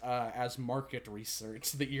moments as market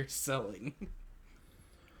research that you're selling.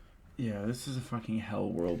 Yeah, this is a fucking hell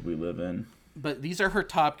world we live in. But these are her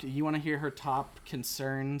top. You want to hear her top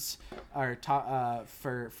concerns or top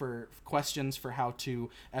for questions for how to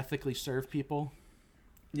ethically serve people?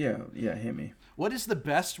 Yeah, hit me. What is the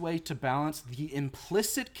best way to balance the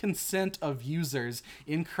implicit consent of users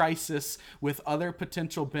in crisis with other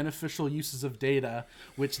potential beneficial uses of data,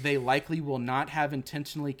 which they likely will not have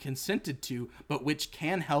intentionally consented to, but which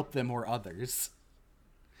can help them or others?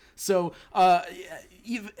 So,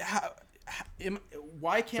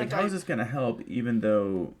 why can't how is this going to help, even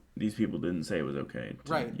though these people didn't say it was okay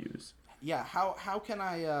to use? Yeah, how can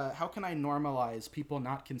I normalize people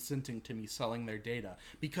not consenting to me selling their data?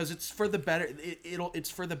 Because it's for the better. It's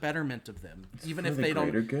for the betterment of them, even if they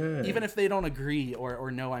don't agree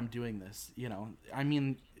or know I'm doing this. I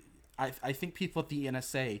mean, I think people at the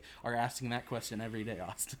NSA are asking that question every day,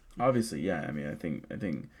 Austin. Obviously, yeah. I mean, I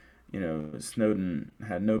think. Snowden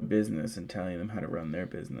had no business in telling them how to run their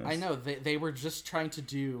business. I know. They were just trying to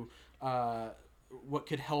do what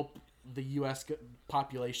could help the U.S.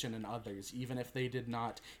 population and others, even if they did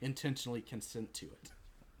not intentionally consent to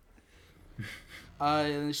it.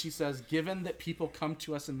 And she says, given that people come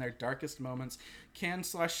to us in their darkest moments,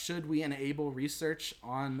 should we enable research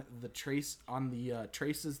on the traces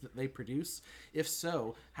that they produce? If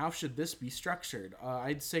so, how should this be structured?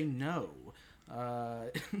 I'd say no.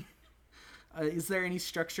 Is there any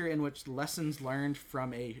structure in which lessons learned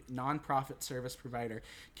from a nonprofit service provider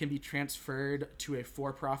can be transferred to a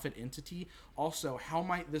for-profit entity? Also, how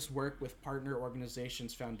might this work with partner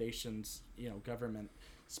organizations, foundations, government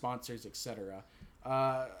sponsors, etc.?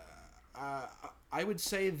 I would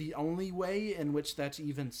say the only way in which that's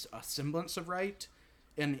even a semblance of right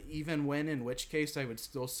and even when, in which case, I would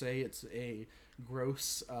still say it's a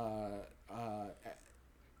gross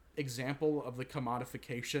example of the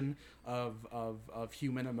commodification of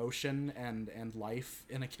human emotion and life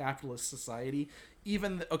in a capitalist society.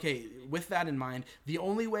 Even okay, with that in mind, the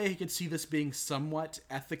only way I could see this being somewhat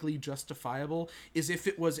ethically justifiable is if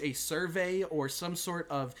it was a survey or some sort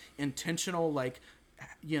of intentional, like,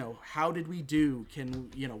 how did we do?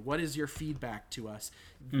 What is your feedback to us?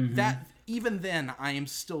 Mm-hmm. That even then, I am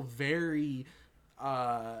still very,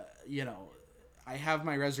 I have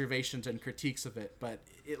my reservations and critiques of it, but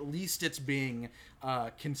at least it's being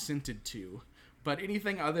consented to. But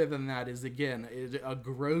anything other than that is, again, a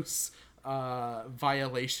gross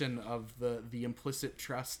violation of the implicit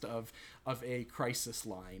trust of a crisis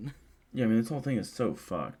line. Yeah, I mean, this whole thing is so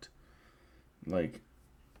fucked. Like,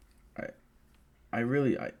 I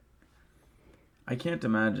can't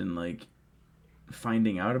imagine, like,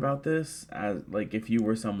 finding out about this as, like, if you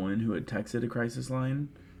were someone who had texted a crisis line.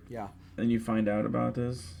 Yeah. And you find out about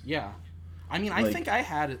this. Yeah. I mean, I think I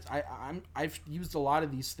had it. I've used a lot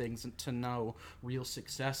of these things to know real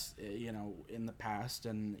success, in the past,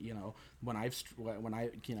 and when I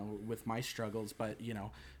with my struggles. But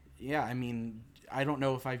yeah. I mean, I don't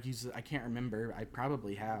know if I've used it. I can't remember. I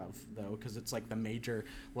probably have though, because it's like the major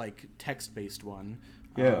like text-based one.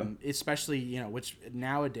 Yeah. Especially which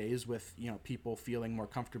nowadays with people feeling more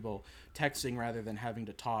comfortable texting rather than having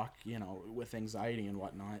to talk, with anxiety and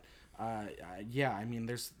whatnot. Yeah, I mean,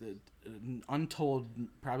 there's untold,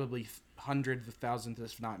 probably hundreds of thousands,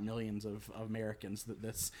 if not millions, of Americans that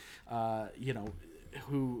this,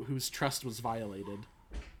 whose trust was violated.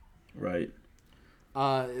 Right.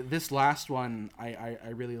 This last one I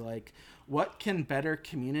really like. What can better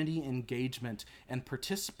community engagement and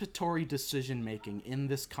participatory decision making in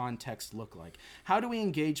this context look like? How do we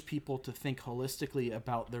engage people to think holistically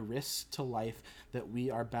about the risks to life that we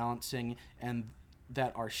are balancing and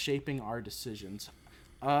that are shaping our decisions?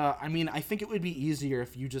 I mean, I think it would be easier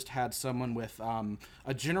if you just had someone with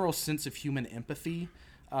a general sense of human empathy,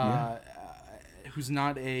 who's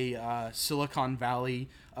not a Silicon Valley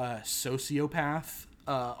sociopath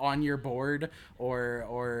on your board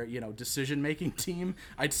or decision making team.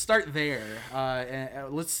 I'd start there.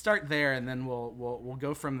 Let's start there, and then we'll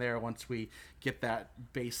go from there once we get that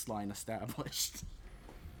baseline established.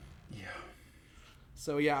 Yeah.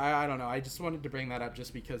 So yeah, I don't know. I just wanted to bring that up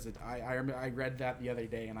just because I read that the other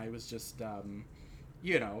day, and I was just I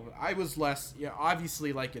was less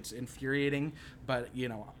obviously, like, it's infuriating, but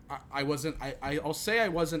I wasn't. I'll say I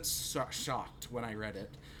wasn't shocked when I read it.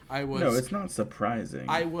 No, it's not surprising.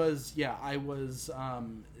 I was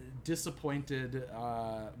disappointed,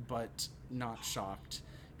 but not shocked,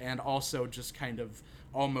 and also just kind of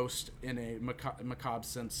almost in a macabre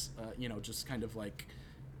sense, just kind of like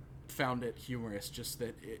found it humorous, just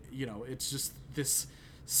that it's just this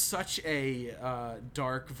such a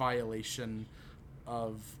dark violation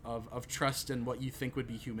of trust in what you think would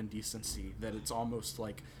be human decency that it's almost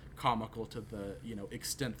like comical to the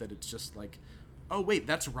extent that it's just like, oh wait,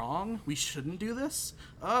 that's wrong, we shouldn't do this.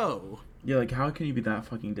 Oh yeah, like, how can you be that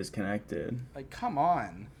fucking disconnected? Like, come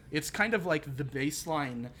on. It's kind of like the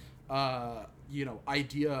baseline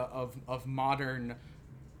idea of modern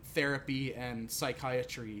therapy and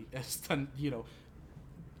psychiatry as to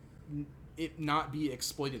it not be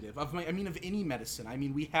exploitative of any medicine. I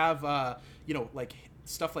mean, we have like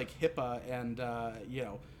stuff like HIPAA and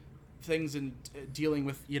things in dealing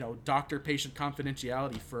with doctor-patient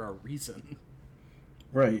confidentiality for a reason.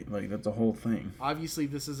 Right, like, that's a whole thing. Obviously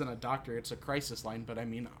this isn't a doctor, it's a crisis line, but I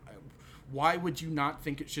mean, why would you not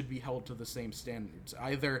think it should be held to the same standards?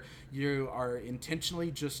 Either you are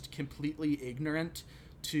intentionally just completely ignorant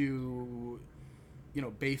to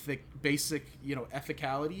basic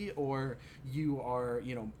ethicality, or you are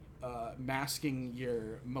masking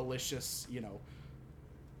your malicious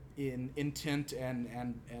in intent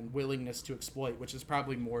and willingness to exploit, which is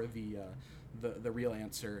probably more the real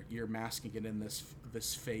answer. You're masking it in this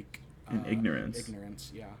fake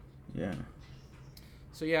ignorance. Yeah.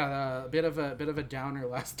 So yeah, a bit of a downer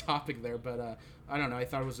last topic there, but I don't know, I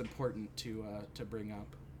thought it was important to bring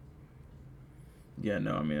up. Yeah,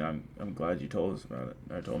 no, I mean, I'm glad you told us about it.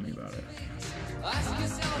 Or told me about it. Ask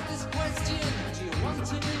yourself this question: do you want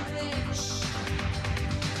to be rich?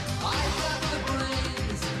 I got the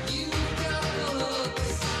brains, you got the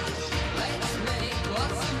looks. Let's make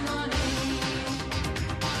lots of money.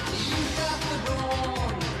 You got the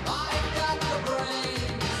brawn, I got the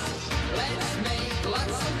brains. Let's make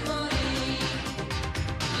lots of money.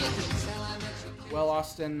 You can tell I met you. Well,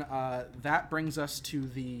 Austin, that brings us to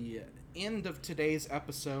the end of today's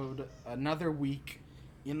episode. Another week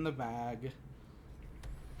in the bag.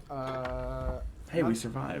 Hey, we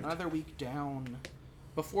survived. Another week down.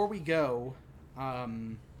 Before we go, I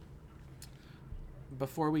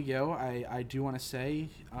do want to say,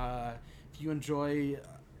 if you enjoy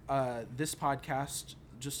this podcast,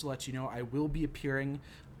 just to let you know, I will be appearing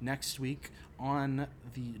next week on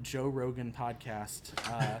the Joe Rogan podcast.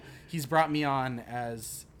 He's brought me on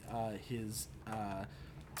as his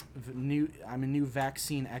I'm a new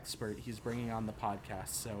vaccine expert. He's bringing on the podcast,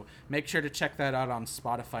 so make sure to check that out on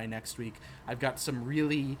Spotify next week. I've got some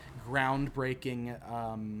really groundbreaking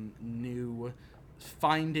new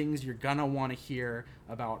findings you're gonna want to hear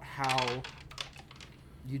about how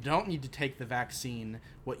you don't need to take the vaccine,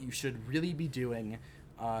 what you should really be doing.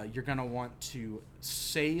 You're gonna want to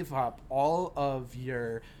save up all of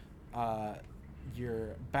your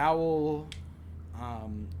bowel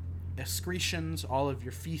excretions, all of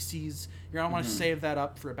your feces. You're gonna want to save that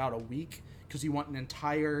up for about a week because you want an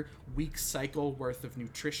entire week cycle worth of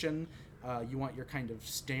nutrition. You want your kind of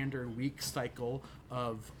standard week cycle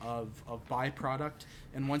of byproduct,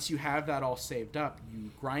 and once you have that all saved up, you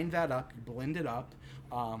grind that up, you blend it up,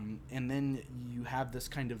 and then you have this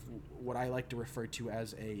kind of what I like to refer to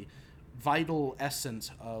as a vital essence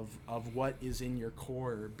of what is in your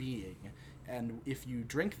core being. And if you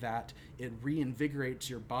drink that, it reinvigorates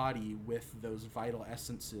your body with those vital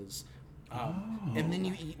essences. And then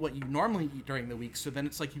you eat what you normally eat during the week, so then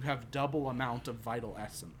it's like you have double amount of vital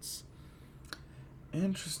essence.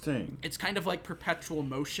 Interesting. It's kind of like perpetual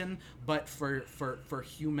motion, but for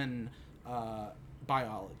human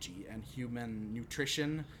biology and human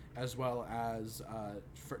nutrition, as well as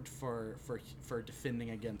for defending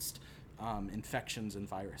against infections and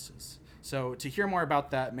viruses. So to hear more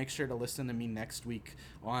about that, make sure to listen to me next week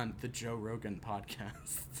on the Joe Rogan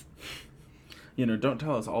podcast. Don't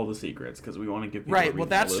tell us all the secrets because we want to give people Right. a Well, reason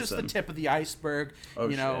that's to just the listen. tip of the iceberg. Oh,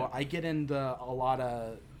 you know, shit. I get into a lot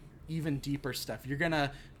of even deeper stuff.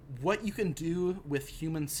 What you can do with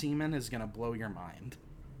human semen is gonna blow your mind.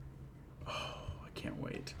 Oh, I can't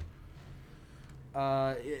wait.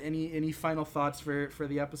 Any final thoughts for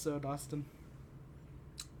the episode, Austin?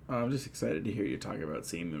 I'm just excited to hear you talk about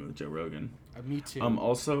semen with Joe Rogan. Me too.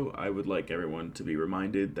 Also, I would like everyone to be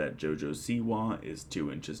reminded that JoJo Siwa is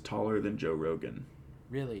 2 inches taller than Joe Rogan.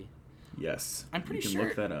 Really? Yes. I'm pretty you can sure.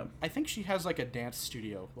 look that up. I think she has like a dance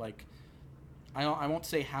studio. Like, I won't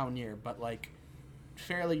say how near, but like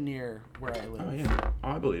fairly near where I live. Oh, yeah. Oh,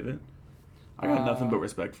 I believe it. I got nothing but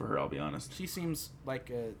respect for her, I'll be honest. She seems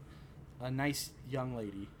like a nice young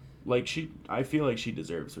lady. I feel like she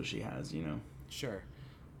deserves what she has, Sure.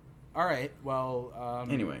 All right. Well.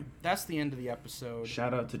 Anyway. That's the end of the episode.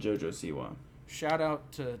 Shout out to JoJo Siwa. Shout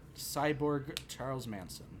out to Cyborg Charles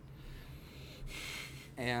Manson.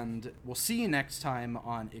 And we'll see you next time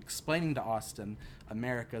on Explaining to Austin,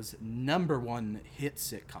 America's #1 hit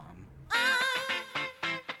sitcom.